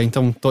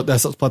 Então, todas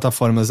essas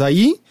plataformas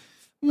aí.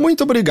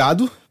 Muito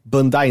obrigado,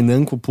 Bandai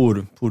Namco,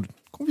 por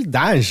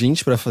convidar a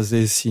gente pra fazer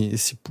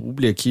esse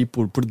publi aqui,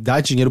 por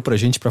dar dinheiro pra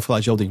gente pra falar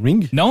de Elden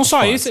Ring. Não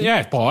só esse,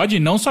 pode,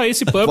 não só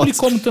esse publi,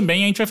 como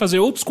também a gente vai fazer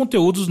outros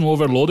conteúdos no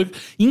Overloader.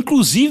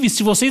 Inclusive,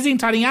 se vocês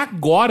entrarem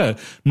agora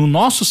no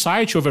nosso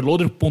site,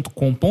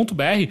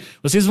 overloader.com.br,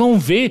 vocês vão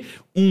ver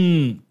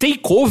um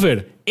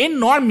takeover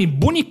enorme,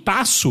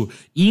 bonitaço,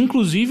 e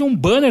inclusive um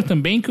banner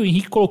também que o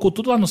Henrique colocou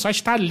tudo lá no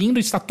site, tá lindo,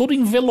 está todo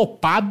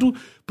envelopado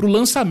pro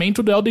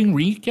lançamento do Elden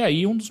Ring, que é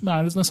aí um dos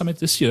maiores lançamentos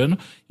desse ano.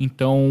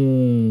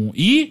 Então,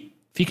 e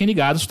fiquem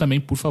ligados também,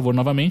 por favor,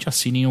 novamente,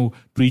 assinem o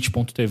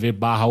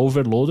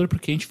twitch.tv/overloader,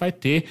 porque a gente vai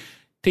ter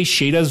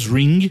Teixeira's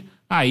Ring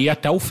aí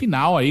até o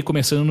final, aí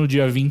começando no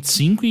dia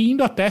 25 e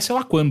indo até sei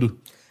lá quando.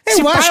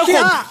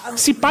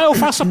 Se pá, eu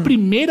faço a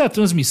primeira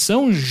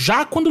transmissão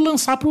já quando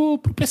lançar pro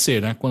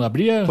PC, né? Quando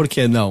abrir... Por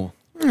que não?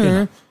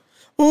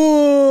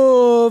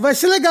 Vai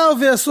ser legal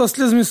ver as suas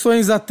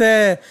transmissões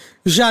até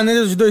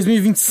janeiro de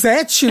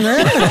 2027, né?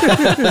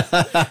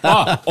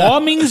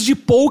 Homens de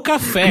pouca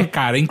fé,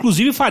 cara.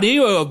 Inclusive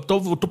eu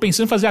tô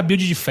pensando em fazer a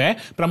build de fé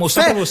pra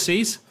mostrar pra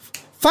vocês...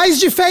 Faz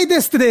de fé e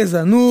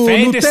destreza.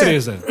 Fé e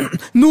destreza.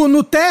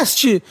 No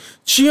teste,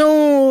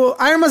 tinham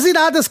armas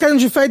iradas que eram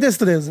de fé e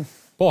destreza.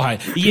 Porra,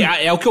 e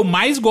é o que eu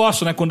mais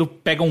gosto, né? Quando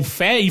pegam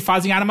fé e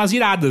fazem armas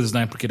iradas,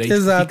 né? Porque daí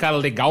fica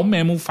legal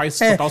mesmo, faz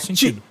total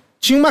sentido.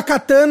 Tinha uma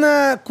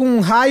katana com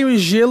raio e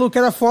gelo que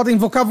era foda,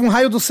 invocava um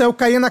raio do céu,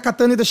 caía na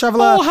katana e deixava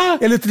ela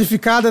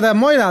eletrificada, era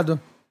mó irado.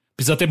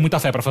 Precisa ter muita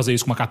fé pra fazer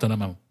isso com uma katana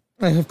mesmo.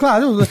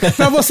 Claro,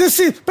 pra você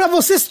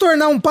se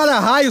tornar um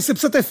para-raio, você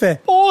precisa ter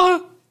fé. Porra!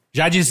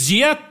 Já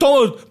dizia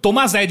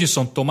Thomas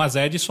Edison. Thomas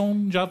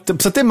Edison já...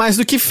 Precisa ter mais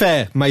do que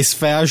fé, mas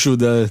fé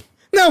ajuda...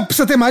 Não,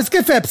 precisa ter mais do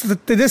que fé, precisa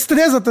ter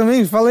destreza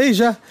também, falei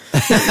já.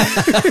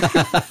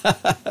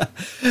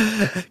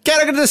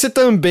 Quero agradecer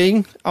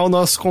também ao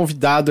nosso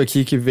convidado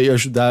aqui que veio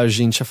ajudar a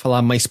gente a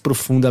falar mais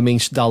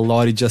profundamente da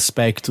lore de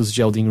aspectos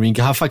de Elden Ring.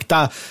 Rafa, que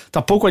tá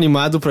pouco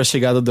animado pra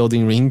chegada do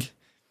Elden Ring.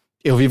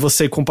 Eu vi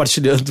você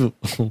compartilhando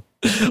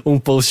um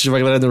post de uma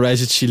galera no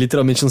Reddit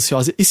literalmente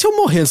ansiosa. E se eu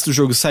morrer antes do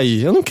jogo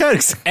sair? Eu não quero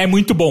que você... É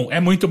muito bom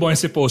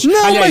esse post.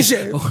 Não, aliás,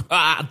 mas...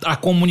 a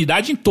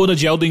comunidade toda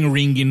de Elden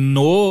Ring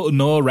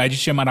no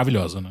Reddit é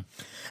maravilhosa, né?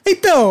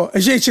 Então,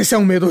 gente, esse é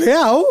um medo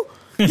real.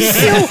 E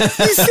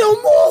se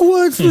eu morro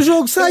antes do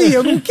jogo sair?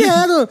 Eu não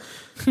quero.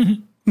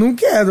 Não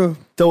quero.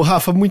 Então,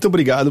 Rafa, muito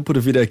obrigado por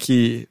vir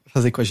aqui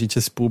fazer com a gente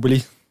esse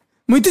publi.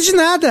 Muito de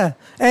nada.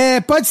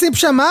 Pode sempre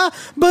chamar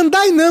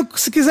Bandai Namco,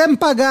 se quiser me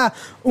pagar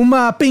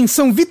uma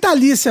pensão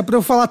vitalícia pra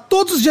eu falar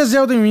todos os dias de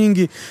Elden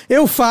Ring.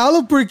 Eu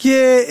falo, porque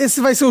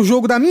esse vai ser o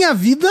jogo da minha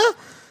vida,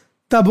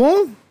 tá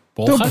bom?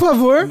 Porra. Então, por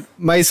favor.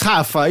 Mas,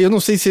 Rafa, eu não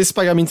sei se esse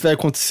pagamento vai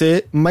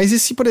acontecer, mas e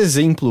se, por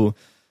exemplo,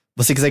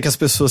 você quiser que as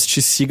pessoas te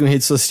sigam em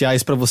redes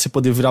sociais pra você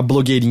poder virar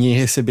blogueirinha e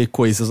receber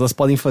coisas, elas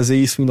podem fazer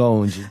isso indo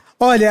aonde?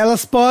 Olha,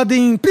 elas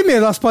podem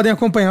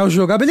acompanhar o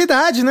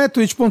Jogabilidade, né?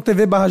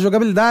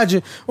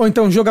 twitch.tv/jogabilidade, ou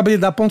então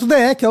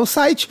jogabilidade.de, que é o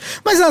site.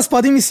 Mas elas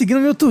podem me seguir no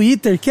meu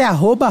Twitter, que é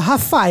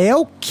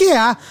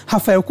 @RafaelQA,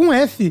 Rafael com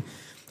F.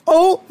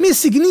 Ou me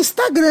seguir no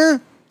Instagram,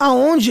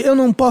 aonde eu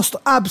não posto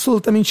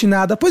absolutamente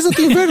nada, pois eu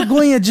tenho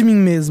vergonha de mim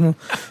mesmo.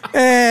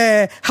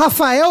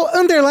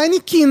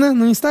 Rafael_Kina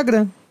no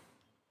Instagram.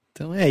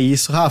 Então é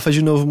isso. Rafa,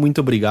 de novo,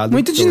 muito obrigado.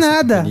 Muito de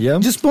nada.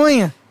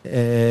 Disponha.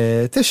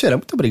 Teixeira,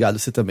 muito obrigado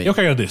você também. Eu que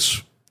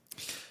agradeço.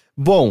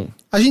 Bom,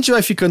 a gente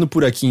vai ficando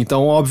por aqui,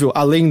 então, óbvio,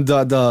 além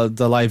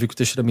da live que o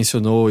Teixeira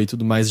mencionou e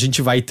tudo mais, a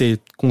gente vai ter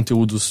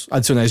conteúdos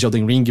adicionais de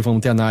Elden Ring,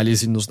 vamos ter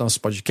análise nos nossos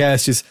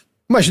podcasts.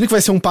 Imagino que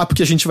vai ser um papo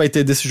que a gente vai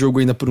ter desse jogo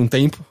ainda por um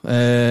tempo.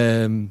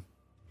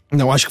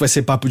 Não acho que vai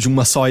ser papo de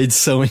uma só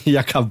edição e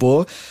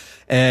acabou.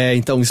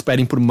 Então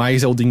esperem por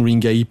mais Elden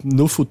Ring aí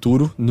no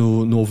futuro,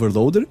 no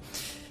Overloader.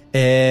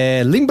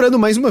 Lembrando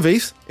mais uma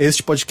vez,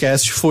 este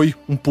podcast foi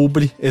um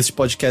publi, este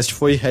podcast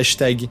foi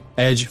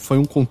 #Ed, foi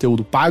um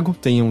conteúdo pago,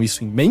 tenham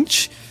isso em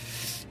mente.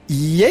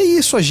 E é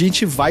isso, a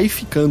gente vai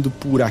ficando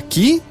por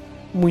aqui.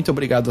 Muito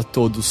obrigado a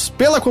todos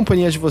pela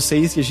companhia de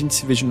vocês e a gente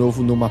se vê de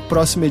novo numa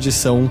próxima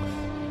edição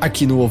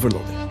aqui no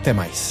Overloader. Até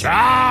mais.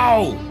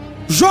 Tchau!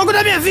 Jogo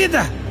da minha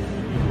vida!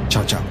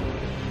 Tchau, tchau.